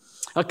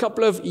 A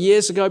couple of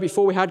years ago,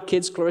 before we had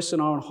kids, Clarissa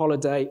and I were on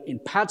holiday in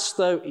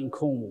Padstow in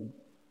Cornwall.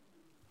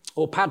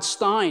 Or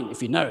Padstein,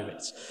 if you know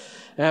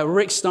it.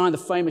 Rick Stein, the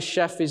famous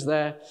chef, is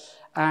there.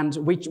 And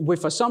we,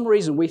 for some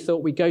reason, we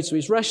thought we'd go to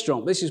his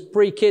restaurant. This is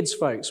pre-kids,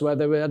 folks, where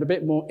they had a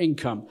bit more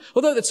income.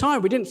 Although at the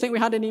time, we didn't think we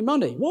had any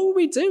money. What were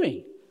we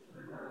doing?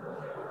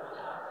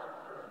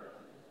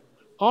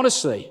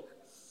 Honestly,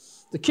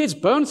 the kids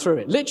burn through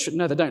it. Literally,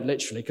 no, they don't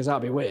literally, because that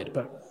would be weird.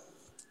 But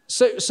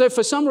so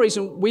for some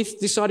reason, we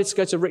decided to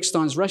go to Rick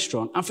Stein's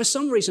restaurant. And for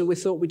some reason, we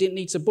thought we didn't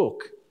need to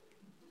book.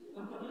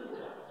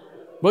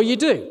 Well, you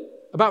do,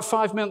 about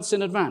 5 months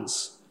in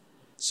advance.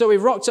 So we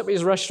rocked up at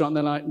his restaurant, and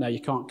they're like, no, you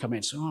can't come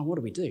in. So, what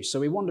do we do? So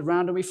we wandered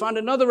around, and we found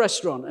another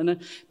restaurant.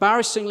 And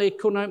embarrassingly,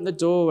 couldn't open the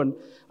door, and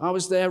I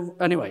was there.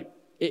 Anyway,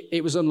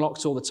 it was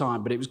unlocked all the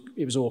time, but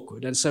it was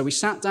awkward. And so we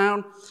sat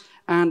down,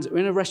 and we're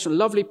in a restaurant,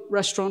 lovely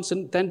restaurant,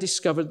 and then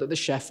discovered that the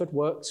chef had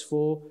worked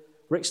for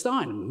Rick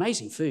Stein.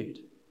 Amazing food.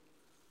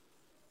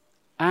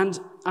 And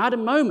I had a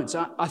moment.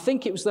 I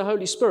think it was the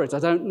Holy Spirit. I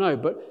don't know,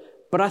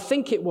 but I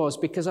think it was,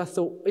 because I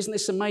thought, isn't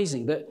this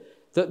amazing that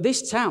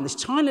this town, this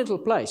tiny little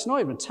place,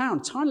 not even a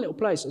town, tiny little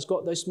place, has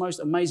got those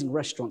most amazing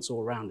restaurants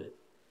all around it.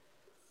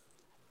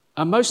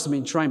 And most of them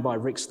been trained by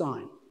Rick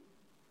Stein.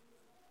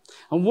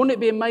 And wouldn't it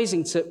be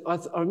amazing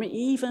I mean,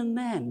 even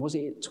then, was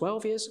it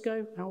 12 years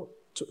ago?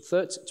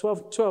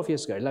 12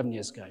 years ago, 11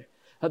 years ago.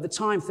 At the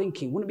time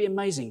thinking, wouldn't it be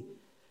amazing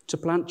to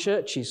plant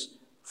churches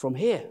from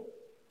here?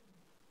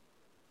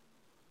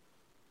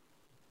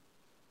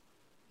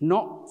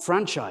 Not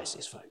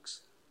franchises, folks.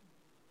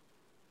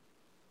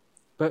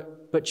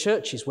 But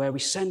churches where we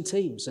send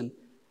teams and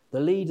the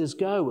leaders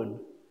go and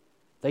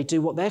they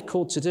do what they're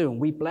called to do, and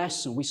we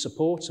bless and we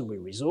support and we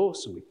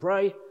resource and we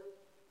pray,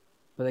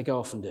 but they go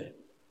off and do it.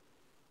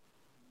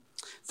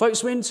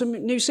 Folks, we're into a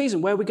new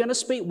season where we're going to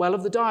speak well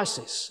of the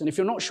diocese. And if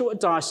you're not sure what a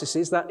diocese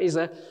is,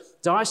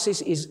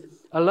 diocese is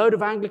a load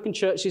of Anglican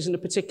churches in a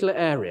particular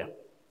area.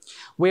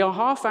 We are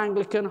half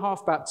Anglican,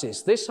 half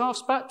Baptist. This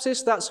half's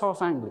Baptist, that's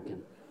half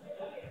Anglican.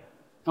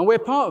 And we're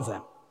part of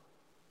them.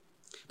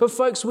 But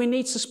folks, we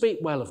need to speak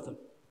well of them.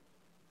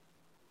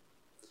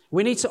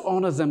 We need to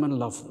honour them and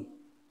love them.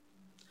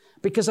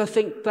 Because I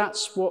think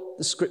that's what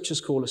the scriptures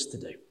call us to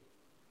do.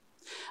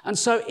 And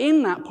so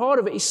in that, part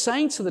of it is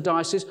saying to the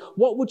diocese,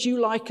 what would you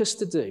like us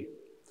to do?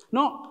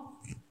 Not,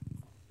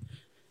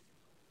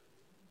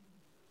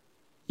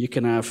 you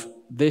can have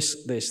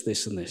this, this,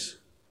 this, and this.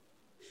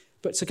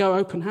 But to go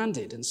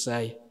open-handed and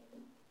say,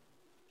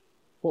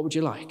 what would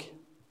you like?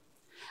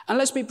 And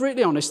let's be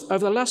brutally honest,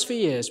 over the last few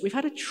years, we've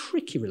had a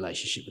tricky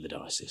relationship with the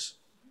diocese.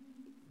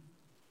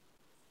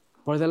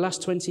 By the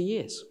last 20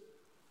 years.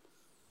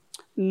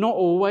 Not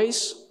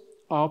always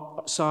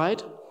our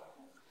side,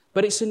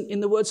 but it's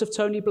in the words of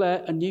Tony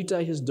Blair, a new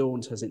day has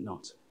dawned, has it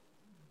not?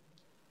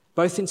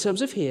 Both in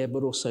terms of here,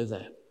 but also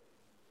there.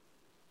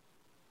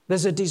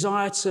 There's a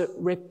desire to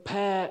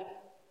repair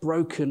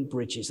broken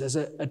bridges. There's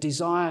a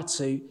desire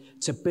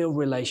to build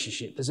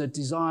relationship. There's a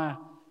desire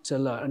to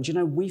learn. And you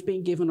know, we've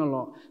been given a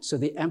lot, so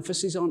the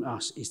emphasis on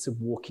us is to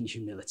walk in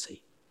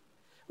humility.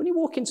 When you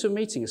walk into a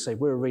meeting and say,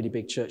 we're a really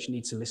big church, you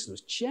need to listen to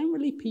us,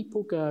 generally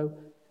people go,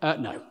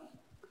 no.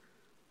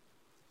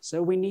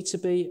 So we need to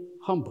be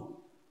humble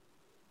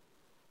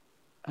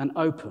and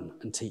open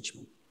and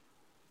teachable.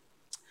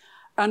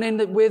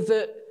 And with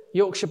the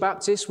Yorkshire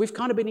Baptists, we've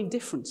kind of been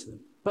indifferent to them,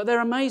 but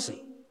they're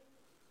amazing.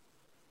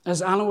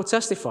 As Alan will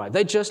testify,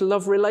 they just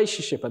love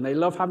relationship and they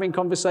love having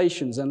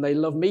conversations and they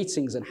love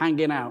meetings and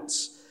hanging out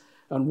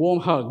and warm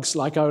hugs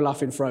like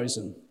Olaf in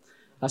Frozen.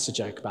 That's a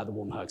joke about the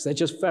warm hugs.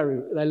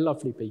 They're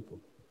lovely people.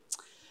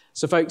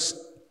 So folks,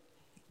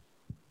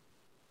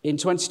 in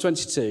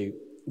 2022,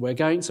 we're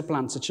going to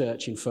plant a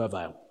church in Fir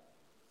Vale.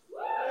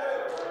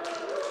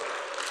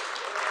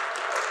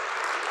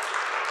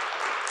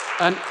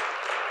 And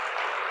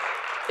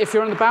if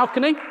you're on the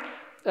balcony,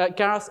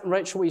 Gareth and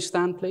Rachel, will you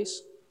stand,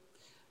 please?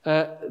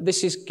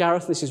 This is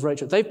Gareth, this is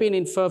Rachel. They've been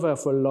in Fir Vale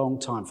for a long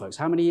time, folks.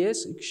 How many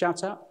years?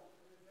 Shout out.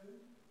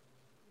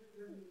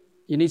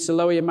 You need to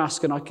lower your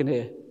mask and I can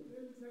hear.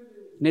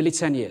 Nearly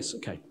 10 years,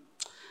 okay.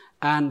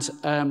 And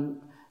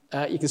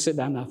You can sit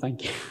down now,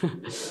 thank you.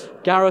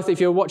 Gareth, if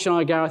you're watching,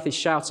 Gareth is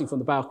shouting from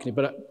the balcony,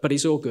 but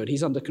he's all good.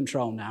 He's under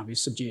control now. We've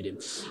subdued him.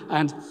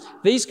 And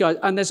these guys,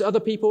 and there's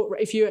other people.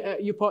 If you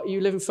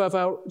live in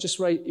Furvale, just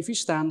raise, if you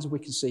stand, we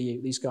can see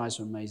you. These guys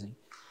are amazing.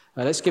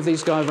 Let's give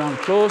these guys a round of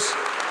applause.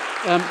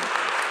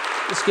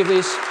 Let's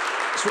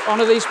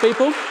honour these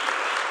people.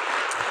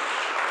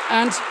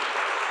 And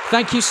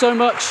thank you so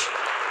much.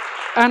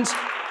 And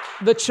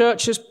the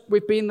church,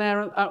 we've been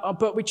there,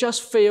 but we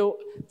just feel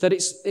that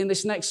it's in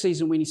this next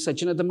season we need to say,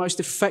 the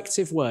most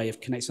effective way of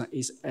connecting that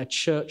is a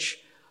church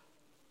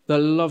that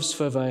loves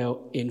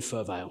Furvale in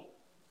Furvale.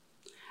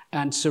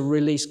 And to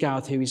release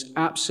Gareth, who is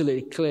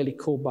absolutely clearly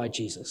called by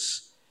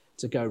Jesus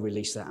to go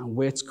release that. And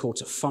we're called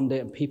to fund it,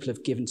 and people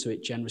have given to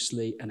it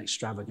generously and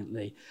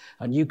extravagantly.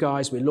 And you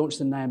guys, we launched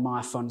the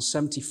Nehemiah Fund,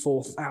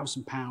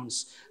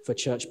 £74,000 for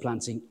church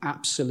planting.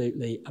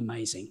 Absolutely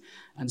amazing.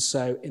 And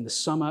so in the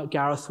summer,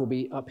 Gareth will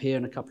be up here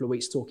in a couple of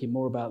weeks talking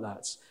more about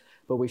that.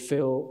 But we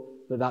feel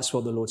that that's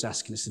what the Lord's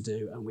asking us to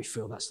do, and we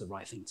feel that's the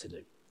right thing to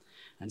do,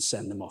 and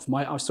send them off.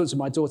 I was talking to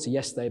my daughter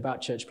yesterday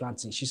about church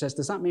planting. She says,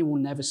 does that mean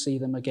we'll never see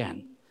them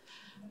again?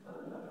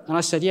 And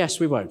I said,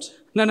 yes, we won't.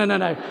 No.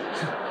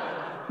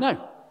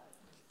 No.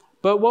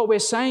 But what we're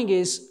saying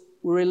is,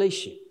 we'll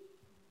release you.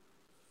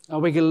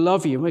 And we're going to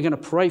love you, and we're going to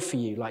pray for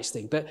you, like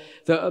Sting. But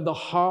the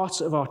heart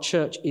of our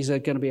church is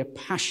going to be a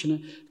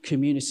passionate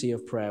community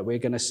of prayer. We're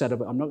going to set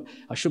up,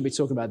 I shouldn't be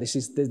talking about this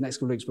next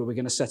couple of weeks, but we're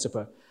going to set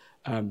up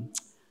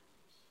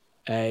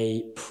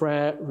a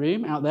prayer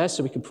room out there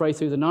so we can pray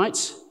through the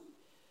night.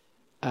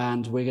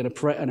 And we're going to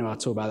pray. Anyway, I'll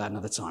talk about that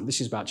another time. This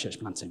is about church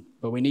planting,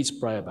 but we need to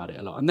pray about it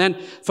a lot. And then,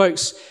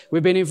 folks,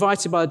 we've been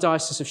invited by the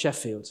Diocese of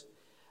Sheffield.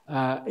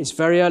 It's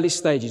very early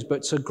stages,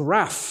 but to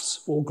graft,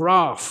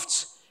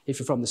 if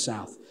you're from the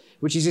south,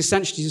 which is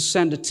essentially to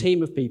send a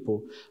team of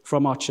people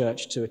from our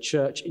church to a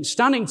church in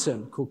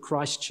Stannington called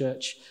Christ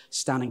Church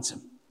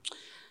Stannington.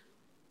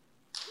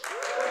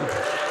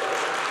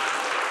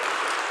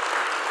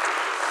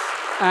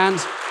 And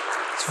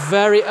it's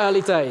very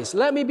early days.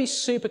 Let me be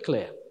super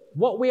clear.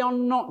 What we are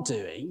not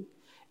doing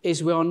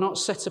is we are not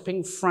setting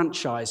up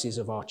franchises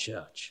of our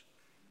church.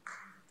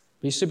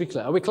 Be super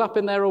clear. Are we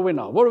clapping there or we're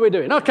not? What are we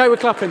doing? Okay, we're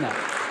clapping there.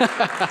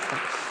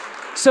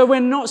 So we're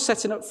not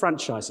setting up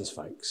franchises,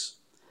 folks.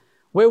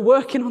 We're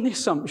working on the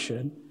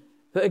assumption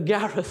that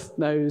Gareth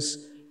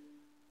knows,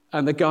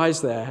 and the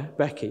guys there,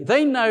 Becky,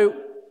 they know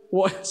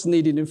what's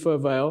needed in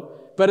Furvale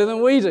better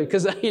than we do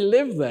because they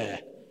live there.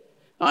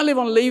 I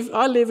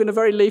live in a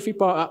very leafy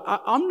part.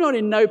 I'm not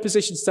in no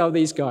position to tell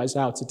these guys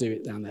how to do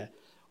it down there.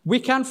 We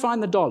can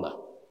find the dollar.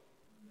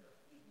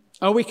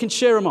 And we can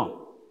cheer them on.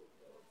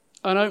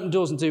 And open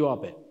doors and do our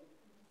bit.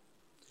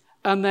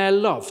 And they're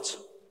loved.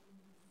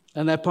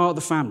 And they're part of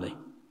the family.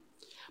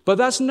 But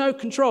that's no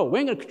control. We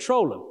ain't going to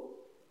control them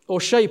or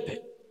shape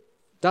it.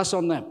 That's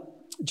on them.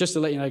 Just to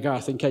let you know,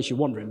 Gareth, in case you're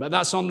wondering. But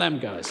that's on them,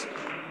 guys.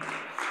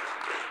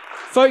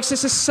 Folks,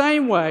 it's the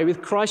same way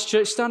with Christ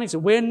Church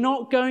Stannington. We're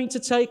not going to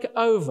take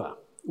over.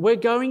 We're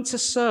going to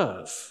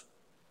serve.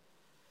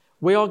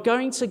 We are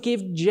going to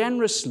give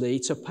generously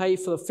to pay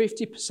for the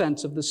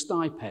 50% of the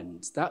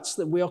stipend.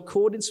 We are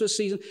called into a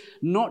season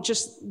not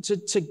just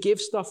to give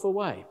stuff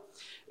away.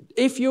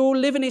 If you're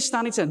living in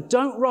Stannington,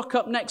 don't rock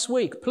up next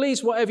week.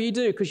 Please, whatever you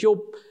do, because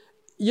you'll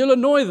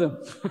annoy them.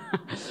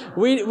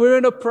 We're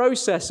in a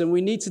process and we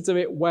need to do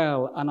it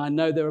well. And I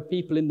know there are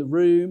people in the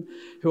room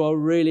who are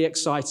really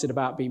excited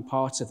about being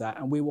part of that.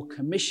 And we will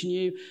commission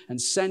you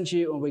and send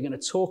you, and we're going to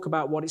talk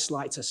about what it's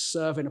like to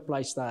serve in a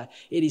place there.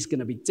 It is going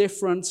to be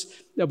different.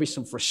 There'll be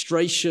some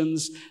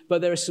frustrations,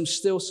 but there are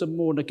still some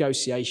more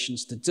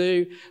negotiations to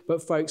do.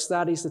 But folks,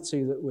 that is the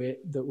two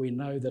that we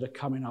know that are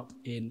coming up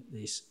in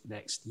this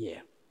next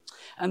year.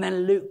 And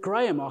then Luke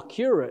Graham, our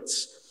curate,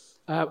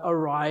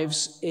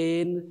 arrives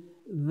in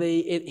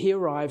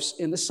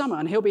the summer,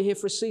 and he'll be here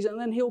for a season,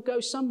 and then he'll go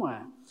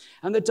somewhere.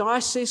 And the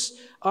diocese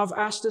have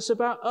asked us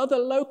about other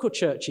local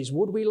churches.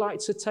 Would we like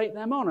to take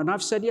them on? And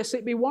I've said, yes,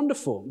 it'd be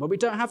wonderful, but we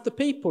don't have the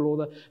people or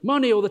the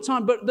money or the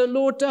time, but the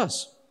Lord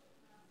does.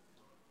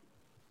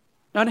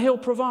 And he'll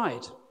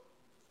provide,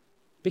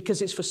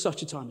 because it's for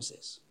such a time as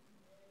this.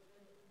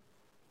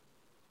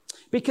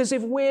 Because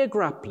if we're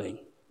grappling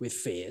with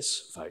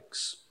fears,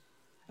 folks,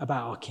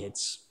 about our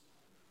kids,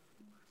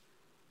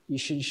 you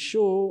should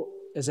ensure,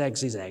 as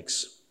eggs is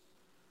eggs,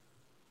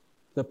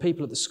 the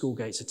people at the school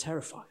gates are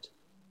terrified.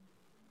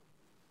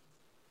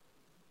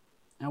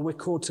 And we're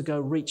called to go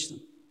reach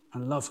them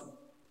and love them.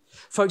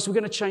 Folks, we're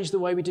going to change the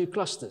way we do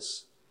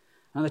clusters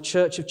and the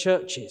church of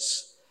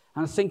churches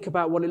and think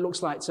about what it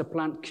looks like to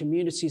plant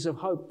communities of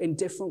hope in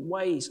different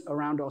ways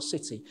around our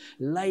city.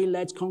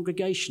 Lay-led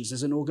congregations.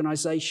 There's an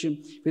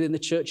organisation within the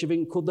Church of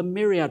England called the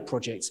Myriad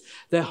Project.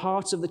 The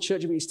heart of the Church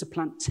of England is to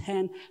plant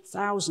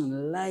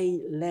 10,000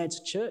 lay-led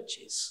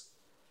churches.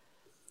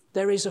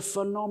 There is a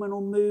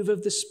phenomenal move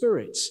of the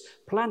Spirit,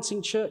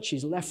 planting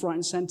churches left, right,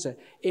 and centre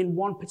in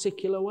one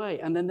particular way.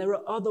 And then there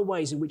are other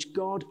ways in which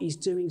God is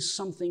doing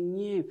something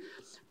new.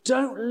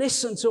 Don't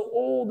listen to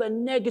all the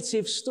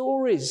negative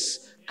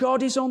stories.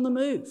 God is on the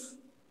move.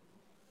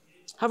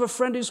 I have a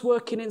friend who's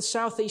working in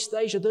Southeast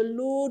Asia. The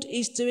Lord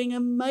is doing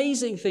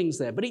amazing things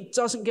there, but it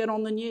doesn't get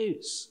on the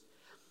news.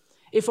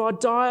 If our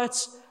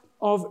diet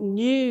of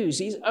news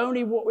is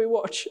only what we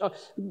watch,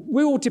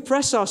 we will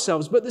depress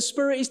ourselves, but the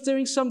Spirit is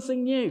doing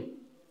something new.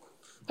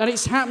 And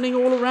it's happening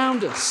all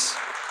around us.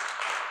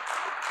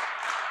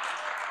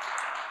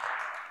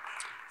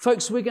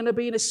 Folks, we're going to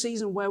be in a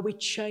season where we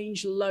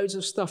change loads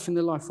of stuff in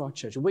the life of our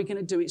church. We're going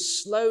to do it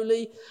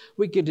slowly.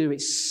 We're going to do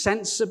it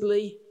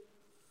sensibly.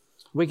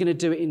 We're going to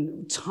do it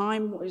in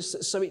time.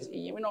 So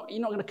you're not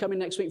going to come in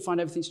next week and find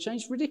everything's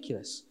changed.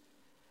 Ridiculous.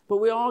 But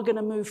we are going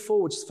to move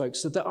forwards, folks,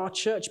 so that our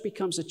church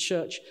becomes a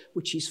church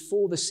which is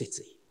for the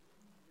city.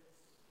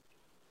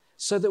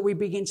 So that we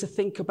begin to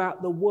think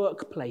about the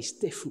workplace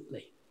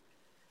differently.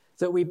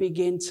 That we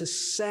begin to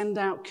send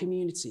out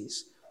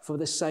communities for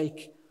the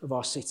sake of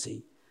our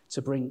city,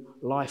 to bring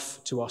life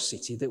to our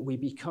city. That we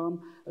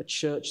become a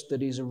church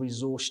that is a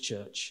resource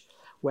church,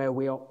 where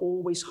we are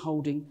always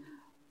holding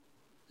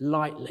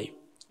lightly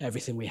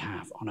everything we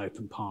have on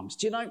open palms.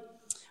 Do you know,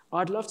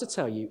 I'd love to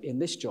tell you, in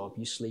this job,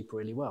 you sleep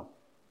really well.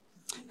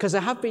 Because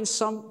there have been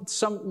some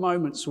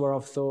moments where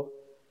I've thought,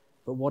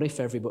 but what if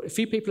everybody... A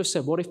few people have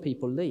said, what if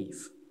people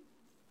leave?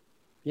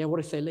 Yeah, what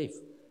if they leave?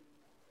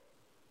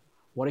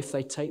 What if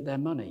they take their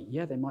money?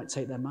 Yeah, they might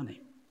take their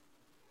money.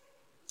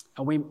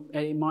 And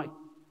it might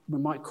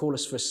call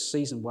us for a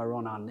season where we're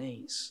on our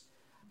knees,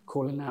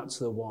 calling out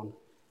to the one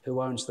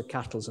who owns the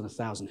cattle and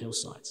 1,000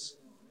 hillsides.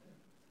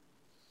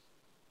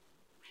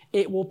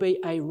 It will be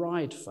a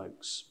ride,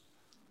 folks.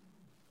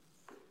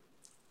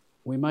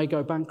 We may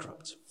go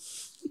bankrupt.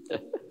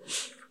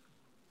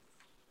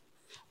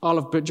 I'll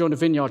have joined a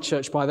vineyard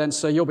church by then,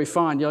 so you'll be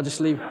fine. You'll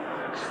just leave.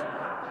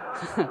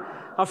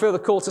 I feel the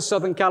call to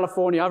Southern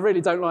California. I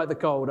really don't like the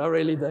cold. I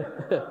really do.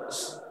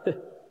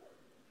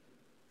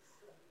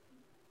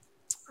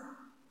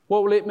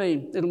 What will it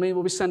mean? It'll mean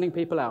we'll be sending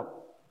people out.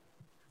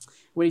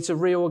 We need to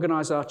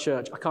reorganize our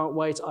church. I can't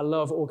wait. I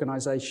love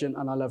organization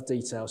and I love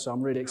detail, so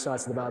I'm really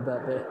excited about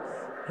that bit.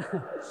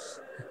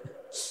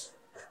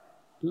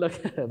 Look,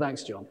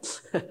 thanks, John.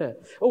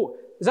 Oh,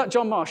 is that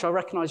John Marsh? I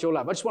recognize your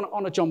lab. I just want to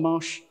honor John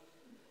Marsh.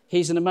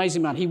 He's an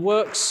amazing man. He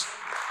works.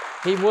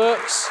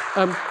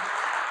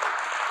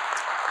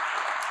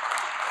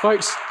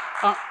 Folks,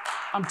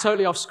 I'm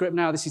totally off script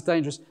now. This is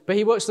dangerous. But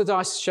he works for the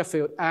Diocese of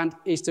Sheffield and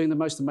is doing the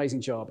most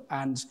amazing job.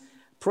 And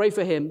pray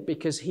for him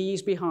because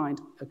he's behind,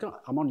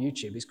 I'm on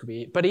YouTube, this could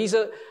be it, but he's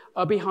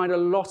behind a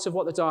lot of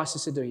what the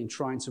diocese are doing in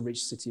trying to reach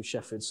the city of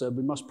Sheffield. So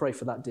we must pray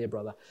for that dear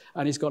brother.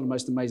 And he's got the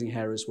most amazing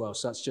hair as well,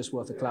 so that's just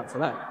worth a clap for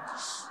that.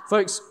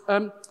 Folks,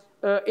 we're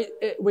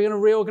going to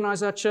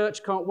reorganize our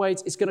church, can't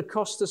wait. It's going to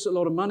cost us a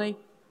lot of money.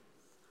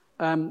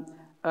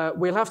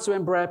 We'll have to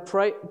embrace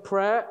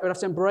prayer. We'll have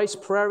to embrace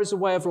prayer as a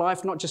way of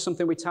life, not just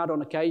something we tag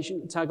on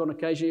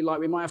occasionally, like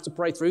we might have to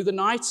pray through the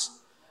night.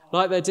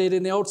 Like they did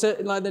in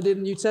the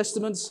New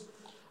Testament.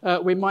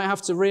 We might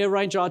have to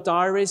rearrange our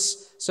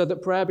diaries so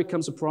that prayer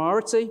becomes a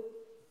priority.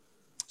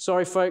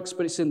 Sorry, folks,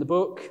 but it's in the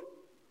book.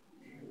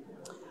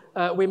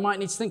 We might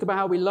need to think about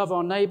how we love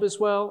our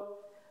neighbours well.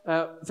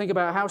 Think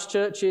about house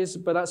churches,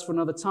 but that's for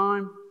another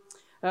time.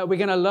 We're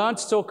going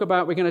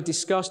to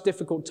discuss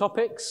difficult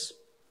topics.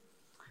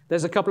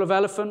 There's a couple of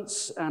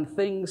elephants and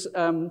things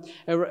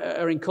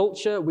are in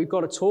culture. We've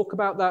got to talk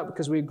about that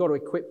because we've got to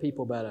equip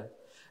people better.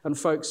 And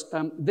folks,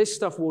 this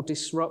stuff will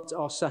disrupt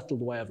our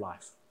settled way of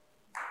life.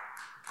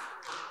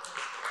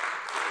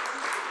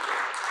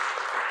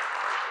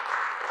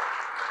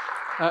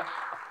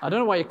 I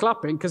don't know why you're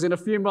clapping, because in a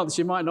few months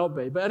you might not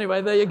be. But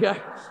anyway, there you go.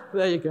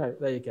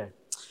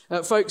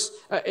 Folks,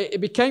 it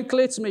became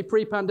clear to me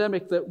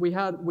pre-pandemic that we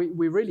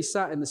really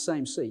sat in the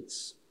same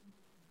seats.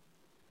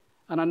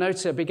 And I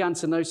began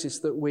to notice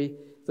that we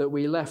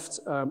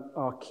left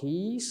our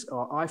keys,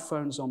 our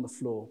iPhones on the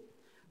floor.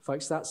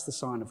 Folks, that's the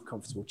sign of a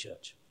comfortable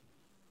church.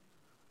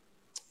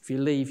 If you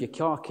leave your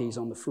car keys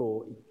on the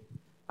floor,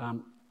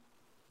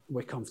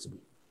 we're comfortable.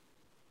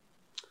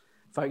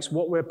 Folks,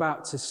 what we're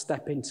about to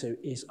step into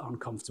is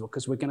uncomfortable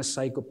because we're going to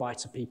say goodbye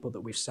to people that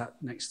we've sat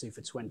next to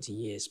for 20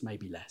 years,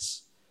 maybe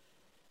less.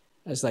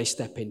 As they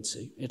step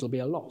into, it'll be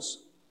a loss.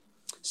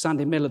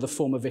 Sandy Miller, the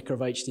former vicar of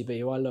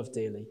HTB, who I love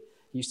dearly,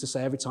 used to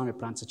say every time we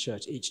plant a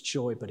church, it's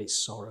joy, but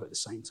it's sorrow at the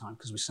same time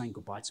because we're saying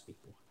goodbye to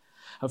people.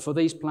 And for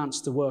these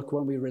plants to work,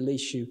 when we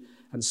release you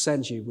and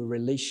send you, we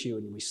release you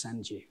and we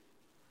send you.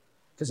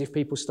 Because if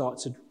people start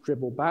to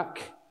dribble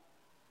back,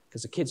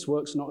 because the kids'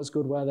 work's not as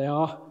good where they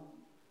are,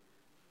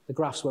 the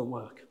graphs won't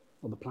work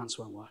or the plants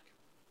won't work.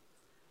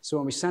 So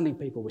when we're sending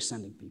people, we're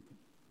sending people.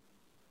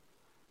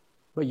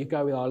 But you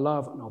go with our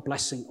love and our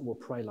blessing and we'll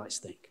pray like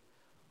stink.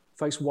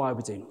 Folks, why are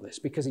we doing all this?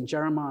 Because in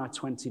Jeremiah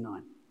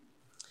 29,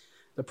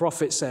 the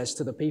prophet says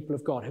to the people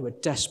of God who are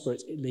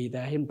desperately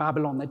there in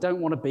Babylon, they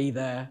don't want to be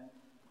there.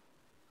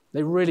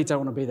 They really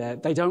don't want to be there.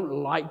 They don't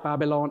like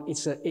Babylon.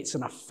 It's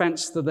an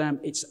offense to them.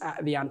 It's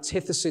the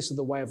antithesis of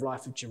the way of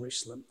life of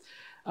Jerusalem.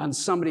 And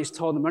somebody's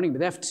told them, we're only going to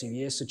be there for 2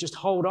 years, so just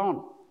hold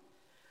on.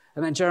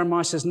 And then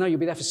Jeremiah says, no, you'll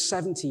be there for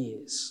 70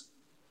 years.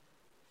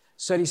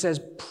 So he says,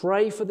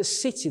 pray for the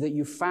city that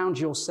you found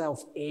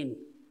yourself in.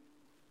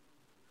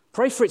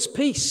 Pray for its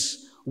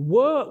peace.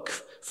 Work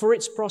for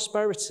its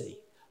prosperity.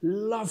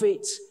 Love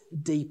it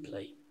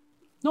deeply.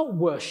 Not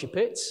worship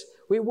it.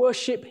 We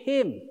worship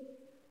him.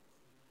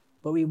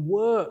 But we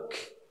work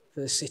for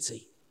the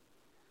city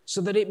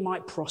so that it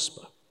might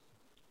prosper.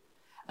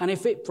 And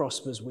if it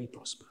prospers, we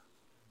prosper.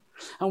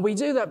 And we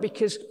do that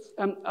because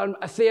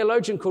a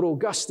theologian called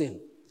Augustine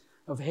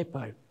of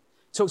Hippo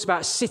talks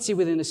about a city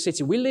within a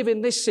city. We live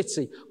in this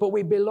city, but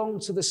we belong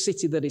to the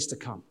city that is to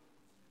come.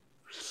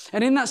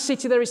 And in that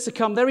city that is to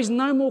come, there is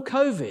no more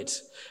COVID.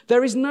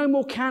 There is no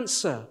more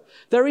cancer.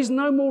 There is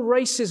no more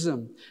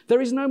racism.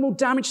 There is no more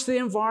damage to the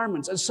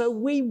environment. And so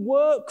we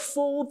work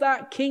for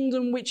that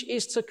kingdom which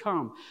is to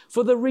come,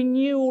 for the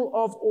renewal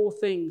of all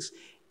things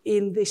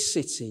in this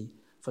city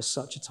for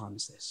such a time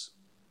as this.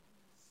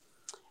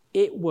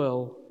 It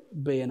will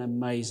be an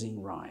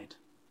amazing ride.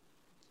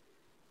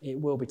 It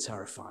will be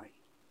terrifying.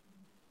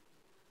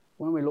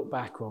 When we look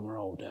back when we're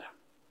older,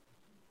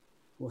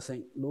 we'll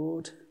think,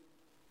 Lord,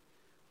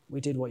 we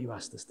did what you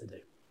asked us to do.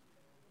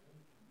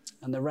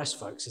 And the rest,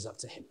 folks, is up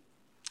to him.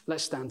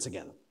 Let's stand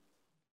together.